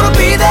 gonna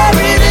be there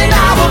in an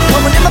hour.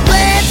 Coming in my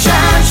pants,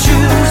 shine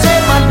shoes,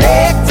 and my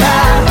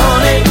necktie,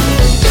 honey.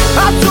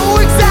 I'm so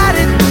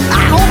excited,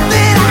 I hope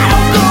that I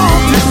don't go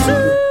too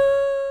soon.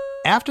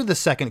 After the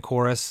second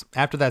chorus,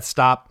 after that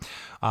stop,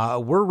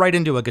 we're right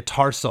into a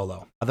guitar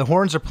solo. The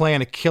horns are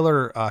playing a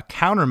killer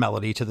counter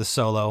melody to the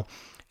solo.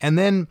 And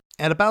then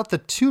at about the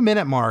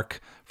 2-minute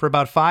mark, for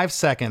about 5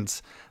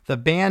 seconds, the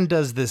band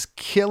does this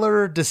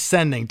killer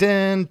descending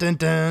dun, dun,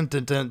 dun,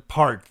 dun, dun,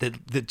 part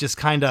that just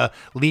kind of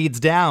leads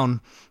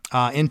down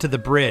into the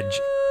bridge.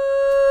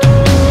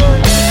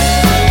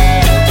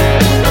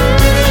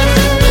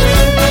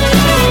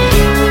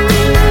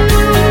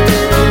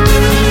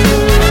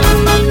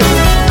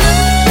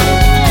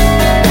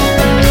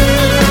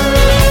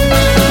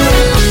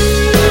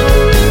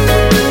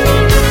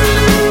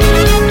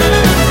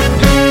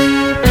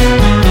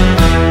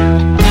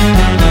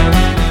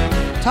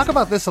 Talk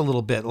about this a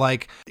little bit.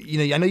 Like,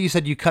 I know you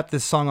said you cut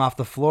this song off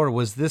the floor.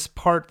 Was this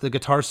part, the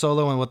guitar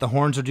solo and what the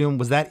horns are doing,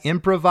 was that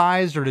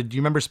improvised, or do you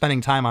remember spending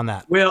time on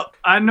that? Well,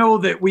 I know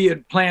that we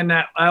had planned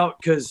that out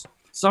because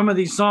some of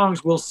these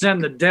songs will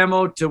send the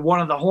demo to one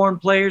of the horn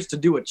players to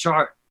do a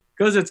chart,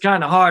 because it's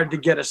kind of hard to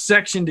get a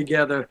section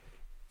together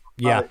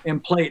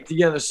and play it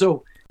together.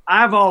 So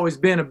I've always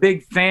been a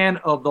big fan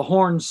of the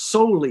horn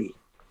soli,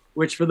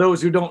 which for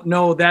those who don't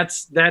know,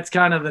 that's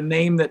kind of the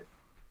name that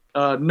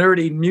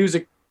nerdy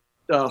music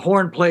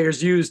horn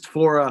players used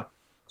for a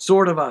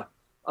sort of a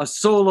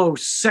solo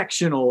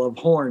sectional of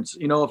horns.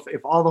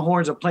 If all the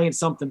horns are playing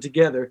something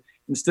together,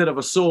 instead of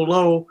a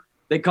solo,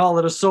 they call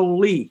it a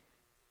soli.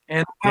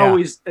 And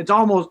it's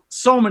almost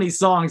so many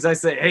songs I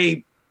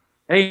say,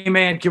 hey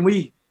man, can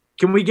we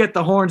get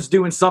the horns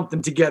doing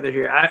something together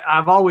here?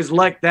 I've always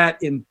liked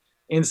that in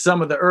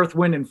some of the Earth,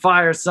 Wind, and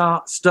Fire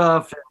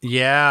stuff.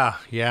 Yeah.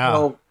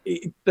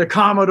 The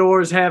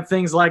Commodores have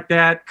things like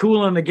that.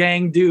 Kool and the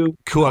Gang do.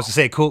 Cool. I was to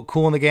say Kool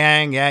and the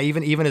Gang. Yeah.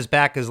 Even as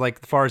back as like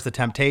as far as the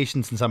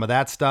Temptations and some of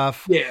that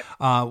stuff. Yeah.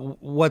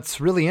 What's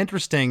really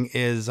interesting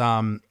is,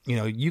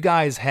 you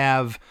guys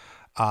have,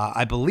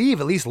 I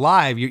believe at least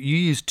live, you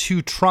use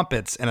 2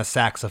 trumpets and a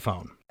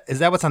saxophone. Is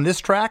that what's on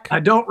this track? I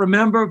don't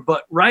remember,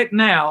 but right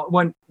now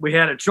when we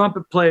had a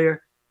trumpet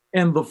player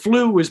and the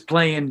Flu was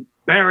playing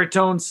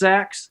baritone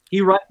sax,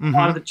 he wrote a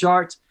lot of the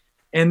charts.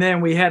 And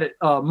then we had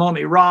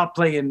Mummy Ra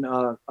playing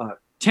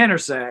tenor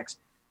sax.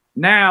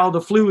 Now the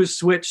Flu is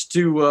switched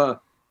to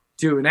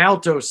an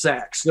alto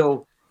sax.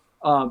 So,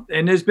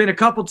 and there's been a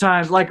couple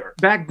times, like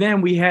back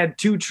then we had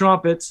 2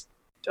 trumpets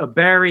a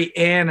bari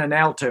and an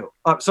alto.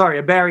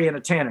 A bari and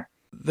a tenor.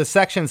 The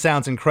section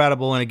sounds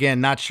incredible. And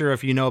again, not sure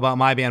if you know about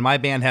my band. My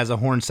band has a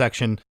horn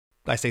section.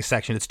 I say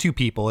section, it's two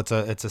people. It's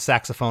a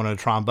saxophone and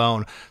a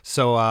trombone.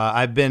 So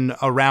I've been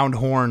around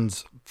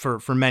horns for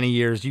many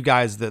years. You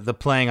guys, the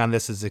playing on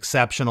this is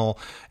exceptional.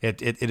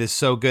 It is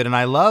so good. And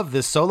I love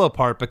this solo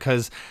part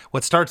because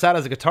what starts out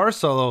as a guitar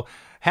solo,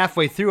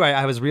 halfway through,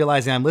 I was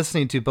realizing I'm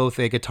listening to both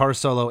a guitar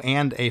solo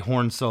and a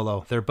horn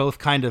solo. They're both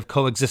kind of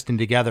coexisting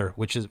together,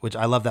 which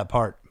I love that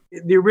part.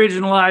 The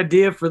original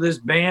idea for this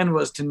band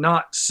was to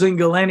not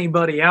single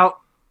anybody out.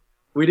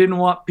 We didn't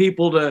want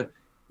people to,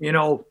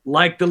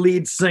 like the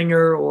lead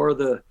singer or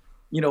the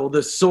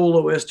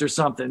soloist or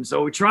something.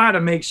 So we try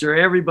to make sure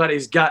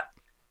everybody's got,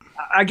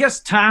 I guess,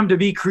 time to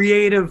be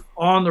creative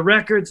on the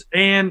records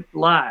and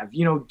live.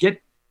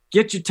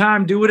 Get your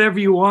time, do whatever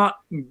you want,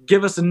 and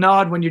give us a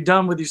nod when you're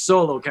done with your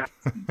solo.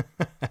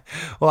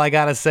 Well, I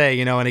gotta say,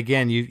 and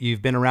again,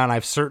 you've been around.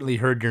 I've certainly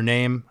heard your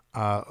name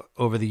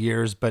over the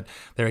years, but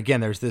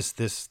there's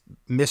this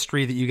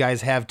mystery that you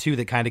guys have too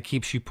that kind of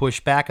keeps you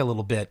pushed back a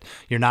little bit.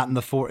 You're not in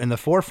the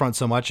forefront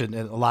so much, and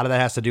a lot of that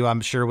has to do,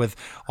 I'm sure, with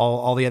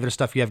all the other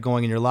stuff you have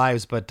going in your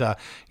lives. But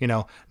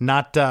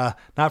not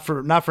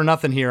for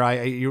nothing here.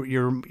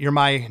 You're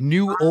my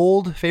new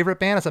old favorite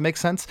band. Does that make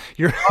sense?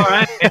 You're all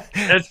right.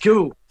 That's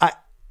cool.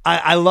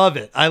 I love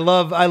it. I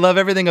love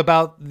everything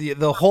about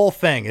the whole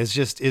thing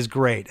is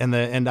great.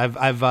 And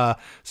I've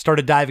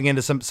started diving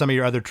into some of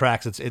your other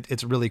tracks.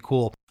 It's really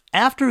cool.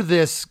 After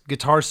this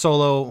guitar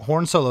solo,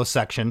 horn solo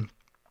section,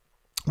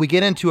 we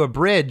get into a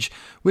bridge,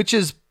 which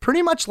is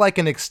pretty much like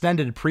an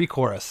extended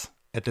pre-chorus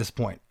at this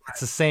point.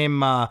 It's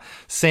the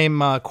same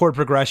chord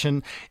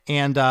progression.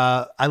 And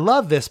I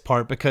love this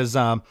part because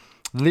the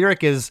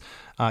lyric is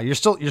you're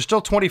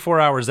still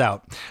 24 hours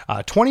out.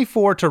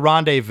 24 to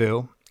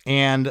rendezvous.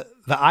 And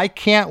the I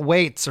can't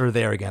waits are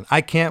there again.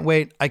 I can't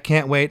wait.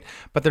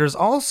 But there's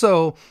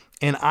also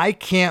an I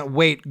can't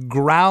wait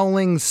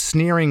growling,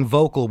 sneering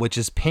vocal, which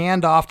is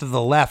panned off to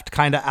the left,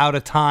 kind of out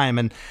of time.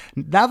 And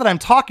now that I'm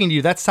talking to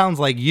you, that sounds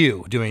like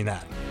you doing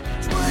that.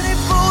 24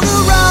 to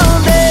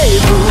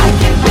rendezvous. I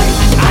can't wait.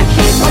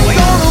 I'm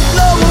gonna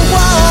blow a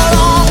wad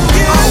on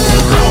you.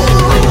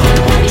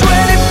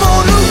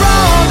 24 to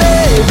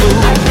rendezvous.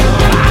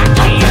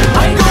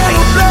 I'm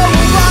gonna blow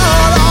a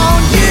wad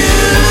on you.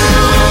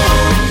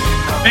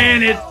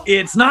 Man,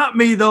 it's not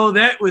me though.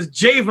 That was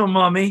Java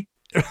Mummy.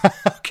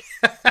 Okay.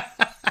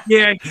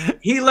 Yeah,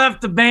 he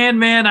left the band,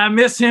 man. I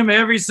miss him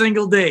every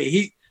single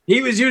day.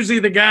 He was usually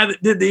the guy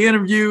that did the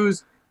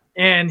interviews,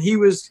 and he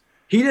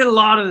did a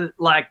lot of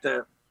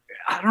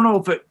I don't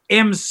know if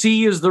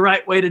MC is the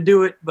right way to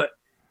do it, but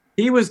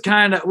he was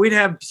we'd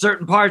have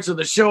certain parts of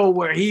the show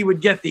where he would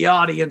get the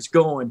audience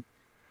going.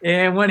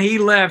 And when he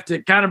left,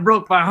 it kind of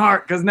broke my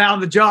heart because now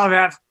the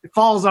job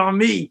falls on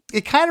me.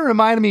 It kind of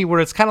reminded me where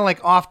it's kind of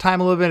like off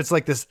time a little bit. It's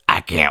like this, I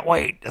can't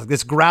wait,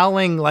 this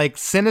growling, like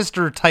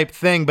sinister type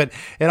thing. But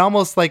it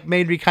almost like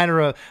made me kind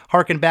of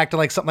harken back to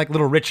like something like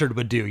Little Richard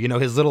would do,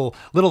 his little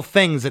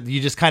things that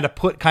you just kind of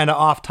put kind of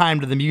off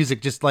time to the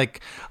music. Just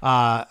like,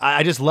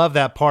 I just love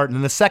that part. And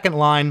then the second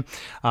line,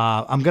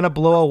 I'm going to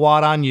blow a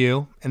wad on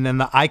you. And then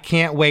the I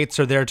can't waits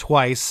are there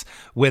twice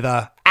with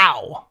a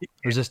ow.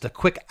 There's just a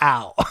quick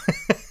ow.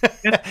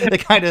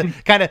 It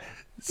kind of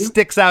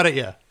sticks out at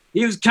you.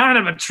 He was kind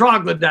of a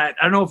troglodyte.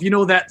 I don't know if you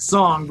know that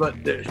song,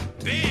 but Big.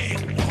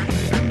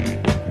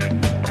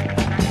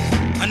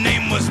 Her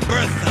name was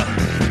Bertha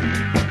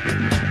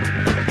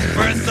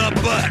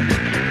Butt.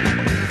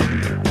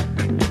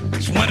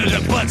 It's one of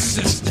the Butt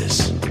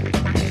sisters.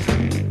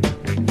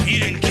 He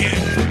didn't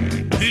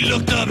care. He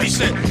looked up, he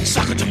said,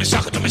 sock it to me,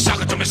 sock it to me,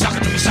 sock it to me, sock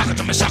it to me, sock it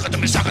to me, sock it to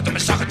me, sock it to me,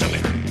 sock it to me.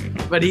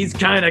 But he's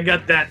kind of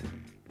got that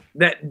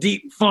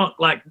deep funk,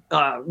 like,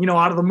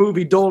 out of the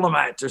movie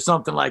Dolomite or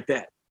something like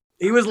that.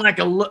 He was like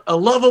a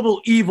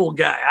lovable evil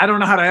guy. I don't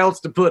know how else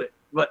to put it,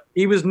 but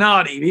he was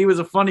naughty. He was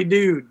a funny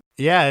dude.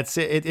 Yeah,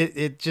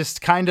 it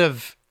just kind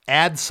of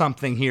adds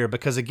something here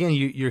because again,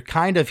 you're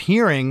kind of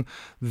hearing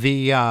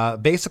the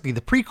basically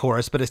the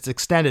pre-chorus, but it's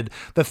extended.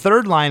 The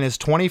third line is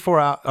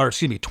 24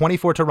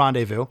 to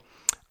rendezvous.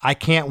 I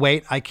can't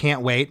wait.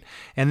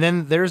 And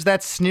then there's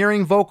that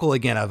sneering vocal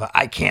again of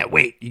I can't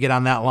wait. You get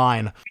on that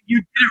line. You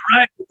did it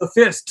right with the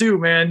fist too,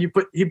 man. He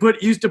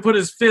used to put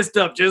his fist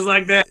up just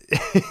like that.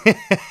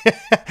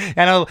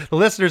 And the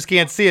listeners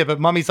can't see it, but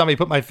Mummy saw me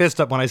put my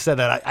fist up when I said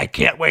that. I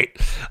can't wait.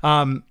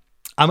 I'm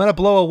going to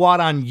blow a wad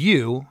on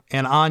you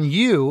and on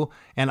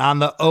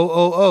the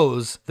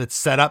OOOs that's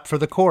set up for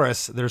the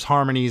chorus. There's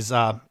harmonies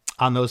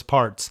on those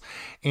parts.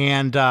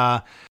 And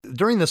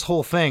during this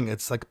whole thing,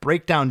 it's like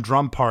breakdown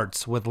drum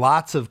parts with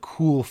lots of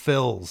cool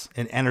fills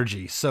and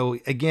energy. So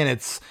again,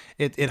 it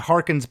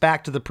harkens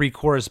back to the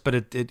pre-chorus, but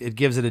it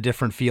gives it a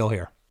different feel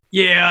here.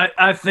 Yeah,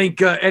 I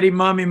think Eddie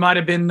Mummy might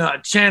have been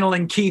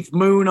channeling Keith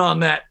Moon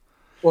on that,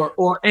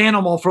 or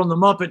Animal from the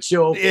Muppet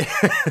Show.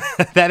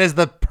 That is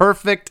the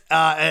perfect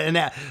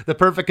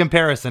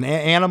comparison.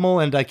 Animal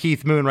and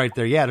Keith Moon right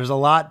there. Yeah, there's a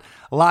lot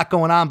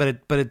going on,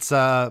 but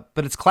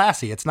it's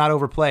classy. It's not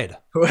overplayed.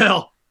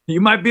 Well, You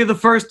might be the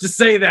first to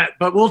say that,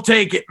 but we'll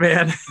take it,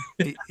 man.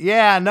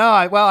 Yeah, no,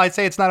 I'd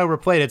say it's not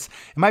overplayed. It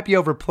might be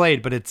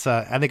overplayed, but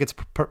I think it's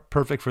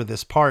perfect for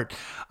this part.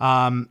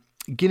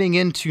 Getting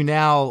into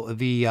now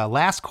the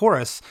last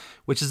chorus,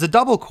 which is a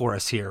double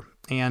chorus here.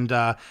 And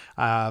I'm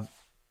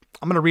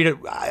going to read it.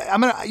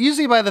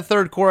 Usually by the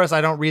third chorus,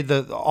 I don't read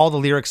all the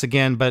lyrics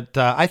again, but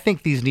I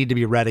think these need to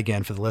be read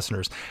again for the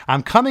listeners.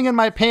 I'm coming in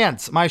my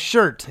pants, my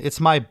shirt. It's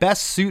my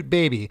best suit,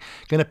 baby.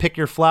 Gonna pick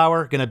your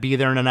flower. Gonna be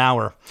there in an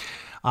hour.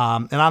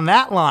 And on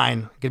that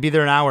line, gonna be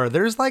there in an hour,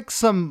 there's like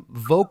some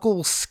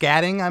vocal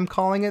scatting, I'm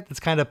calling it. That's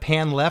kind of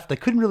pan left. I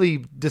couldn't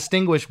really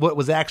distinguish what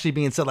was actually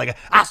being said. Like,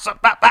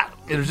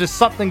 there's just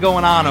something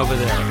going on over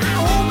there.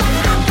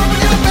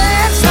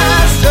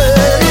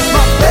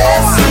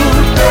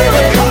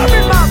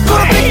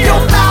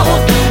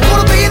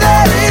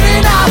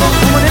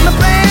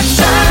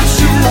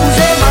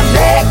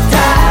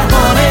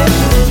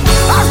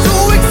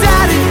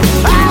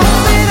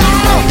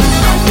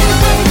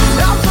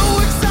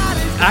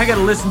 I got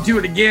to listen to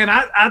it again.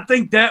 I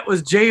think that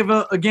was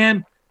Java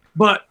again,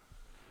 but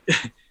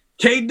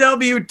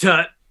KW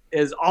Tut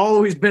has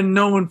always been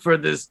known for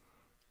this,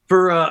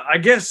 I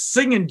guess,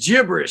 singing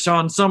gibberish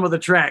on some of the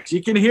tracks.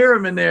 You can hear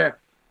him in there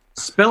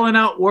spelling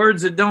out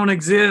words that don't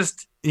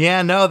exist.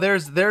 Yeah, no,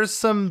 there's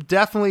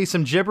definitely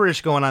some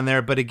gibberish going on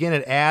there, but again,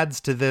 it adds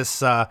to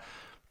this.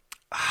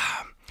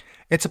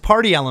 It's a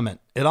party element.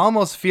 It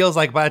almost feels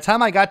like by the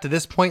time I got to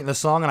this point in the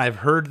song and I've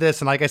heard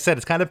this, and like I said,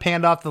 it's kind of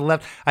panned off to the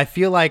left. I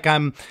feel like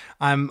I'm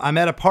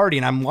at a party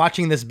and I'm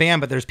watching this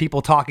band, but there's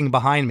people talking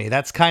behind me.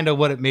 That's kind of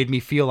what it made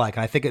me feel like,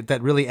 and I think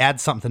that really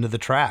adds something to the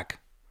track.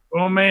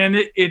 Well, man,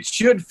 it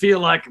should feel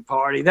like a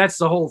party. That's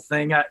the whole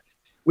thing.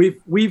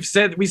 We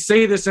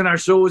say this in our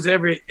shows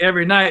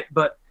every night,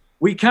 but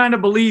we kind of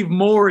believe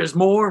more is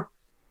more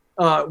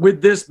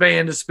with this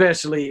band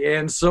especially,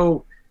 and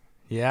so.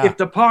 Yeah. If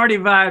the party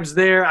vibe's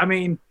there, I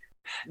mean,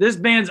 this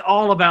band's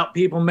all about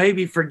people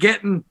maybe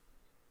forgetting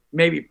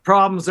maybe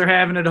problems they're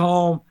having at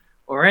home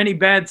or any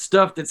bad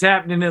stuff that's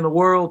happening in the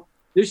world.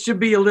 This should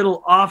be a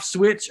little off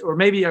switch or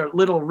maybe a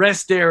little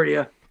rest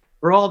area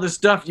for all the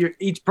stuff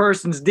each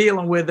person's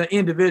dealing with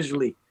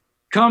individually.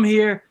 Come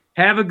here,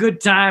 have a good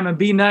time, and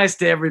be nice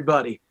to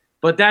everybody.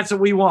 But that's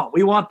what we want.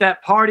 We want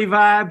that party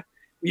vibe.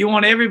 We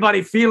want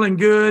everybody feeling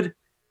good.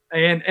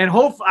 And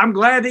I'm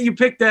glad that you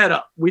picked that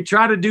up. We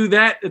try to do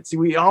that.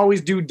 We always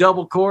do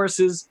double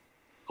choruses.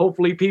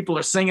 Hopefully people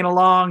are singing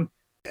along.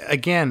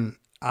 Again,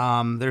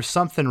 there's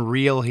something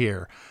real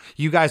here.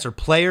 You guys are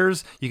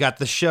players. You got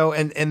the show.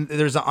 And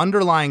there's an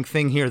underlying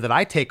thing here that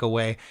I take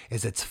away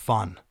is it's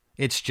fun.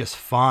 It's just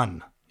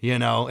fun. You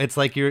know, it's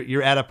like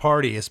you're at a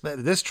party.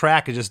 This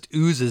track just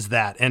oozes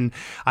that. And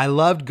I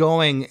loved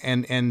going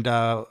and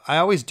I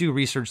always do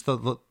research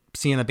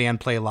seeing a band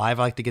play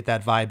live. I like to get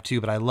that vibe too,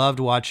 but I loved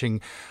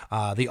watching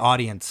the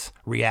audience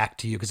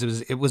react to you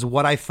because it was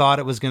what I thought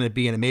it was going to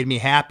be, and it made me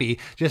happy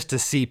just to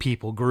see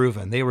people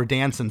grooving. They were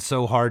dancing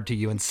so hard to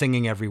you and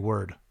singing every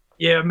word.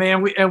 Yeah,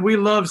 man, we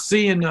love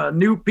seeing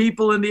new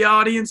people in the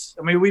audience.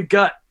 I mean, we've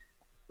got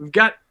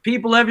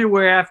people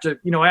everywhere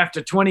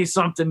after 20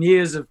 something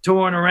years of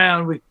touring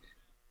around.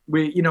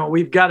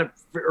 We've got a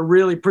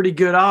really pretty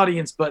good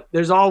audience, but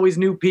there's always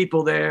new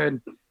people there,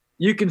 and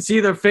you can see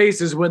their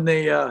faces when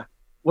they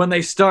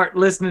start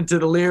listening to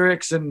the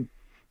lyrics and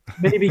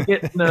maybe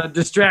getting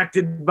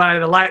distracted by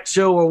the light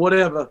show or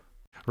whatever.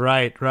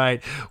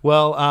 Right.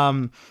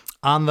 Well,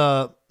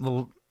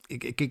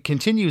 it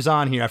continues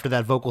on here after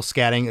that vocal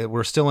scatting.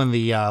 We're still in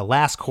the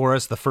last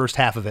chorus, the first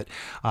half of it.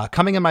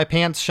 Coming in my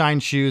pants, shine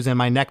shoes, and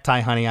my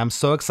necktie, honey. I'm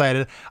so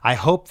excited. I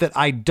hope that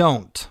I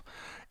don't.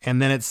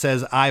 And then it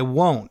says, I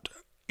won't.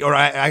 Or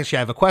I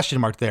have a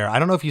question mark there. I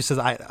don't know if you says,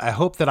 I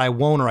hope that I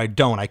won't or I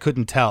don't. I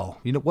couldn't tell.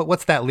 You know,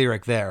 what's that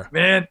lyric there?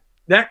 Man,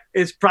 that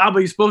is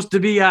probably supposed to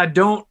be I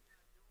don't,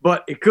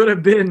 but it could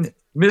have been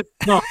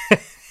no.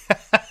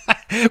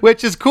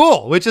 Which is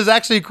cool. Which is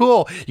actually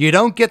cool. You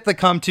don't get the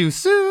come too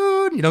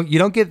soon. You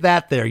don't get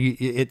that there.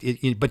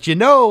 But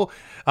now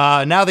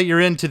that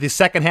you're into the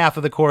second half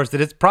of the chorus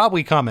that it's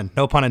probably coming.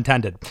 No pun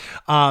intended.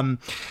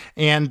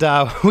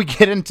 We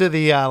get into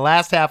the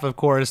last half of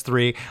chorus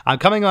 3. I'm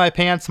coming in my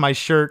pants, my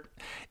shirt.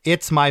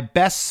 It's my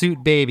best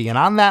suit, baby. And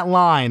on that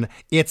line,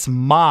 it's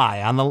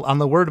my. On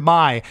the word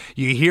my,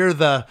 you hear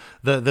the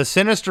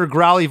sinister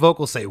growly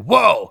vocal say,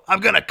 whoa, I'm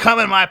going to come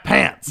in my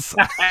pants.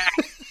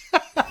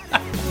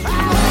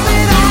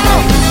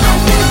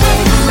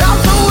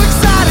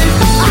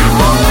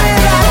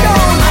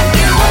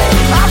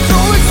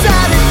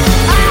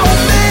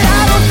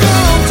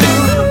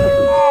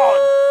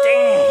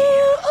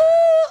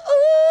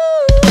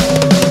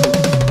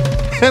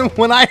 And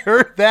when I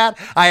heard that,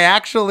 I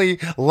actually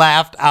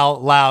laughed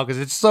out loud because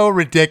it's so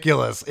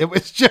ridiculous. It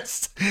was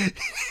just, it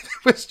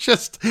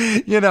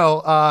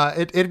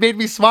made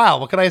me smile.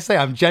 What can I say?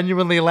 I'm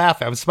genuinely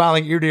laughing. I'm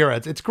smiling ear to ear.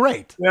 It's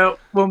great. Well,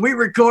 when we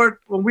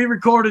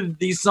recorded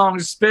these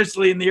songs,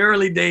 especially in the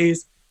early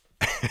days,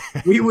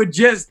 we would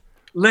just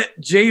let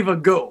Java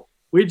go.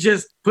 We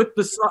just put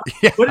the song,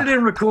 put it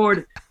in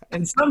record,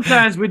 and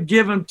sometimes we'd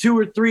give him 2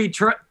 or 3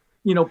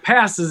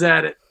 passes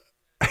at it.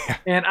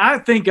 And I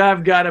think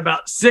I've got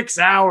about 6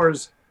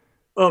 hours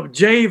of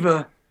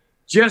Java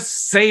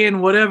just saying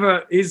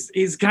whatever.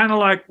 He's kind of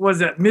like, was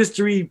that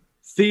Mystery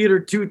Theater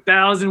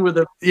 2000 with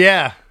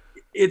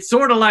it's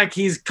sort of like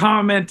he's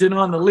commenting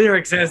on the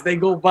lyrics as they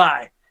go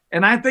by.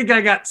 And I think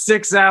I got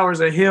 6 hours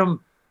of him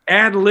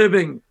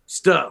ad-libbing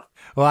stuff.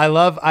 Well, I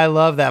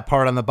love that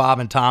part on the Bob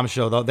and Tom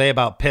show, though. They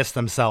about pissed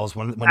themselves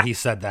when he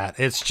said that.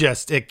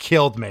 It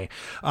killed me.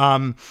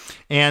 Gonna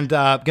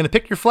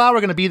pick your flower.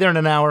 Gonna be there in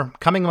an hour.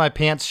 Coming in my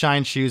pants,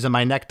 shine shoes, and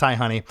my necktie,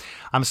 honey.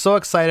 I'm so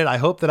excited. I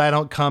hope that I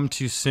don't come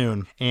too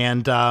soon.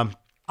 And on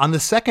the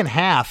second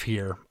half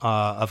here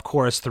of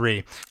chorus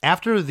 3,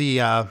 after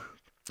the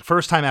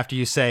first time after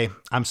you say,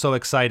 I'm so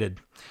excited,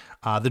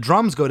 the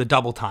drums go to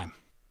double time.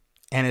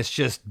 And it's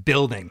just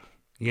building.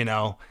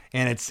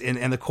 And it's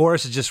and the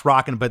chorus is just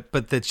rocking, but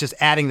it's just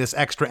adding this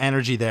extra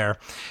energy there.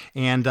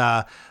 And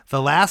the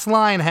last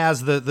line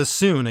has the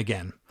soon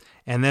again,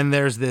 and then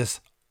there's this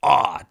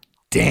aw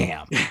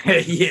damn.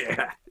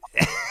 Yeah.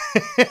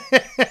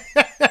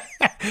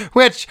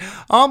 Which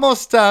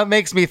almost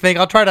makes me think.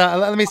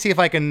 Let me see if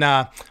I can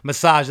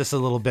massage this a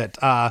little bit.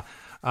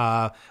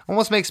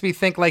 Almost makes me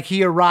think like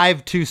he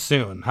arrived too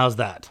soon. How's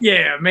that?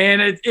 Yeah,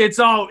 man. It's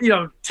all,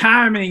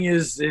 timing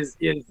is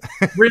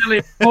really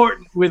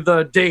important with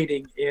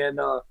dating. And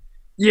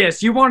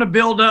yes, you want to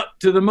build up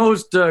to the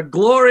most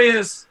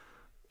glorious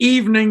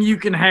evening you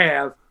can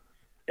have.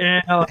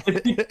 And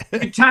if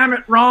you time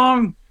it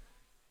wrong,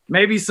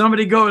 maybe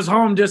somebody goes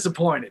home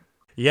disappointed.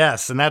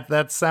 Yes, and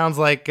that sounds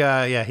like,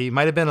 he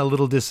might have been a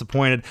little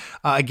disappointed.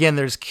 Again,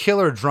 there's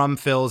killer drum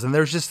fills, and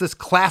there's just this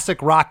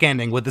classic rock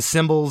ending with the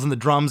cymbals and the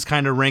drums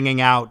kind of ringing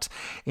out.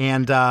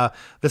 And the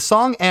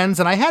song ends,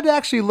 and I had to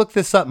actually look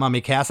this up,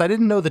 Mummy Cass. I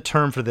didn't know the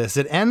term for this.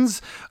 It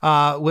ends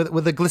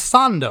with a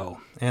glissando.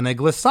 And a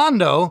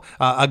glissando,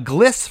 a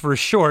gliss for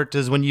short,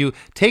 is when you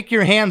take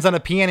your hands on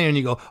a piano and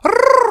you go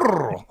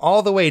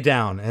all the way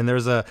down, and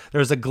there's a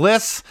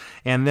gliss,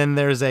 and then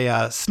there's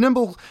a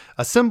cymbal,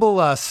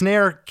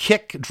 snare,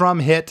 kick, drum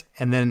hit,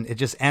 and then it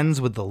just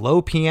ends with the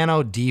low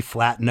piano D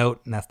flat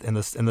note, and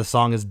the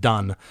song is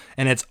done,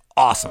 and it's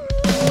awesome.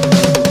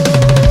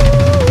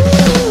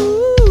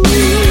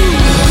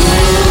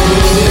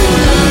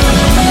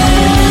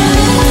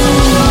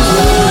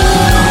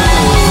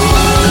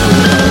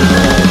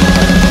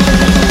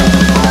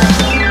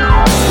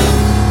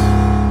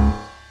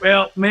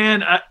 Well,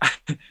 man,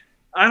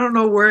 I don't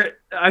know where.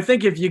 I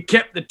think if you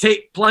kept the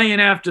tape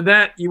playing after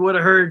that, you would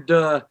have heard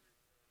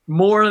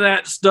more of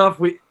that stuff.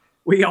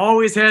 We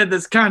always had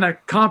this kind of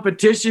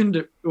competition.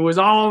 It was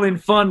all in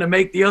fun to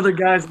make the other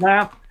guys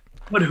laugh.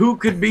 But who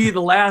could be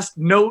the last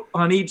note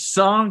on each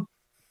song?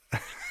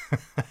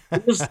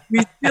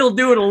 We still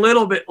do it a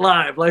little bit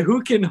live. Like,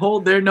 who can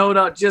hold their note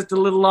out just a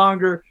little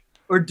longer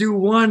or do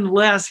one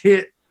less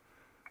hit?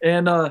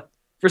 And I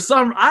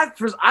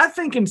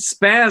think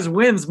Spaz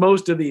wins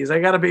most of these. I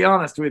got to be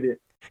honest with you.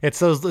 It's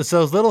those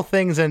little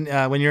things, and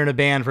when you're in a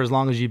band for as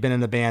long as you've been in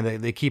the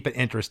band, they keep it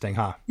interesting,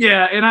 huh?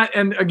 Yeah,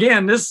 and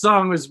again, this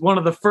song was one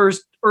of the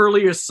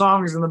earliest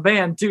songs in the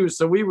band too.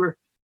 So we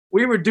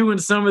were doing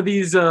some of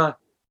these kind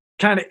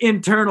of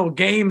internal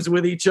games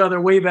with each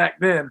other way back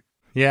then.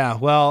 Yeah,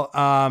 well,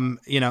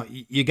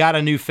 you got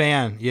a new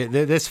fan.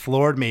 This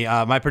floored me.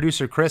 My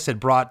producer Chris had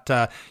brought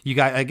you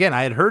guys again.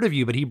 I had heard of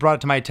you, but he brought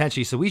it to my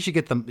attention. So we should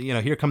get them.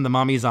 Here come the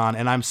Mummies on,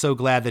 and I'm so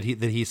glad that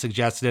he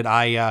suggested it.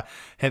 I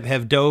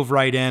have dove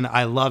right in.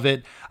 I love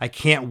it. I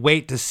can't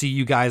wait to see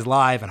you guys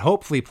live and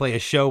hopefully play a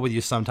show with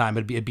you sometime.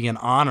 It'd be an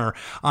honor.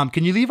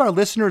 Can you leave our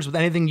listeners with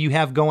anything you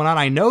have going on?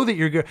 I know that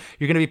you're going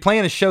to be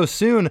playing a show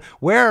soon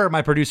where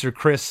my producer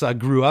Chris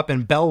grew up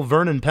in Bell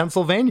Vernon,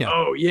 Pennsylvania.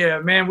 Oh yeah,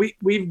 man.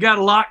 We've got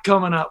a lot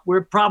coming up.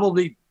 We're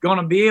probably going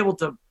to be able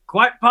to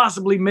quite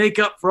possibly make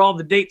up for all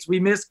the dates we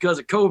missed because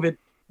of COVID.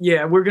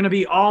 Yeah, we're going to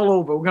be all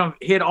over. We're going to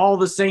hit all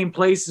the same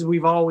places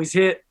we've always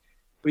hit.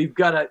 We've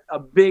got a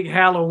big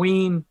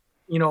Halloween,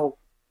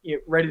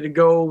 ready to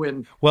go.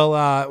 And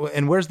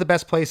and where's the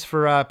best place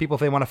for people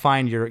if they want to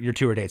find your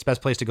tour dates?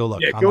 Best place to go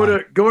look. Yeah,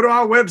 online. go to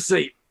our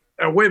website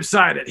at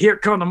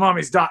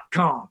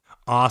herecomethemummies.com.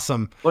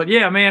 Awesome. But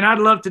yeah, man, I'd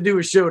love to do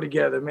a show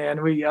together,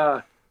 man.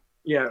 We're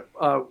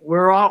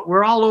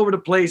all over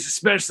the place,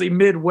 especially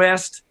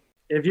Midwest.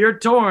 If you're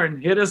touring,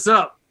 hit us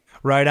up.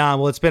 Right on.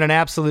 Well, it's been an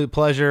absolute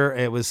pleasure.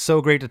 It was so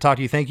great to talk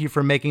to you. Thank you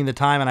for making the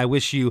time, and I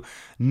wish you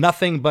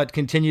nothing but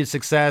continued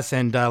success.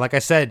 And like I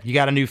said, you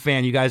got a new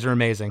fan. You guys are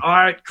amazing. All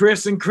right,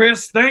 Chris and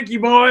Chris. Thank you,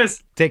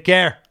 boys. Take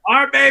care. All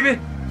right, baby.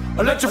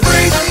 I let you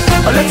freak,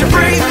 I let you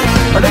freak,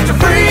 I let you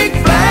freak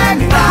flag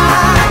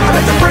fly. I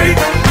let you freak,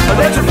 I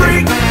let you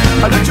freak,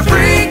 I let you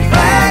freak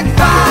flag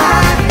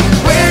fly.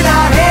 We're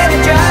not here to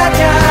judge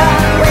ya,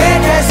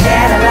 we're just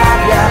here to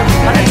love ya.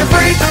 I let you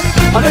freak,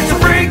 I let you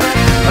freak,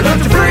 I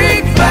let you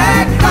freak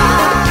flag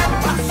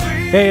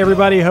fly. Hey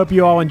everybody, hope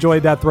you all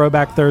enjoyed that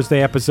Throwback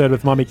Thursday episode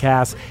with Mummy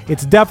Cass.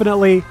 It's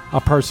definitely a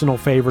personal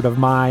favorite of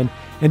mine.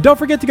 And don't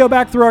forget to go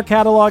back through our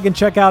catalog and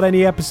check out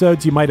any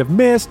episodes you might have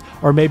missed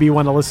or maybe you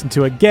want to listen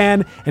to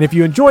again. And if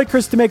you enjoy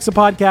Krista Makes a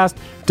Podcast,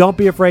 don't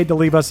be afraid to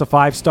leave us a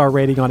 5-star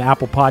rating on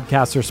Apple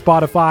Podcasts or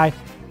Spotify.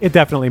 It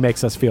definitely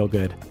makes us feel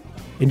good.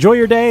 Enjoy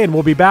your day, and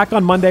we'll be back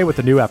on Monday with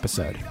a new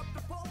episode.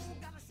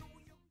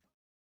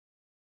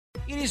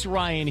 It is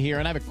Ryan here,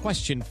 and I have a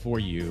question for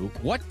you.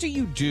 What do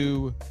you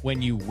do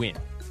when you win?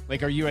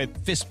 Like, are you a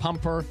fist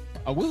pumper,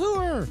 a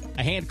woohooer,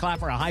 a hand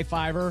clapper, a high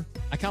fiver?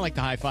 I kind of like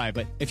the high five,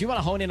 but if you want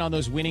to hone in on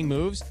those winning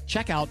moves,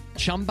 check out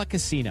Chumba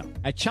Casino.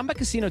 At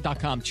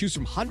ChumbaCasino.com, choose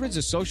from hundreds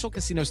of social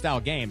casino-style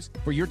games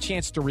for your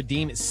chance to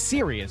redeem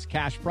serious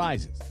cash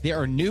prizes. There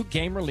are new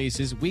game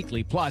releases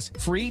weekly, plus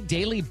free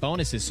daily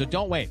bonuses, so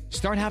don't wait.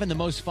 Start having the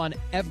most fun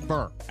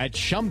ever at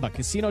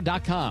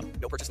ChumbaCasino.com.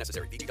 No purchase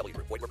necessary. VGW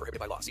Group. Void where prohibited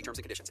by law. See terms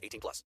and conditions.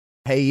 18+.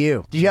 Hey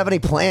you, do you have any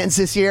plans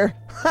this year?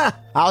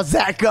 How's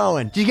that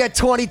going? Did you get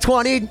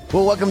 2020'd?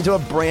 Well, welcome to a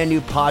brand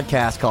new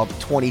podcast called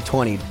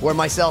 2020'd, where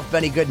myself,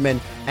 Benny Goodman,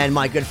 and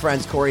my good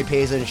friends Corey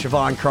Payson and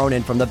Siobhan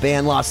Cronin from the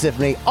band Lost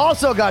Symphony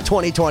also got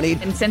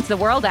 2020'd. And since the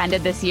world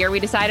ended this year,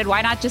 we decided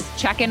why not just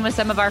check in with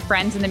some of our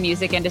friends in the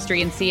music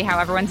industry and see how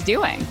everyone's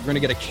doing. We're going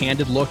to get a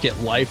candid look at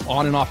life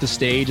on and off the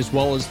stage, as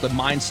well as the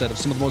mindset of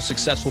some of the most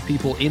successful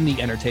people in the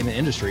entertainment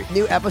industry.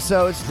 New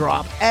episodes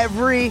drop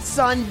every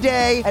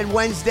Sunday and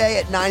Wednesday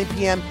at 9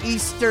 p.m.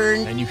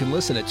 Eastern. And you can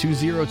listen at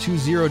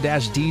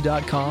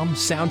 2020-d.com,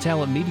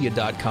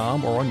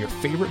 soundtalentmedia.com, or on your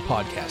favorite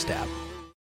podcast app.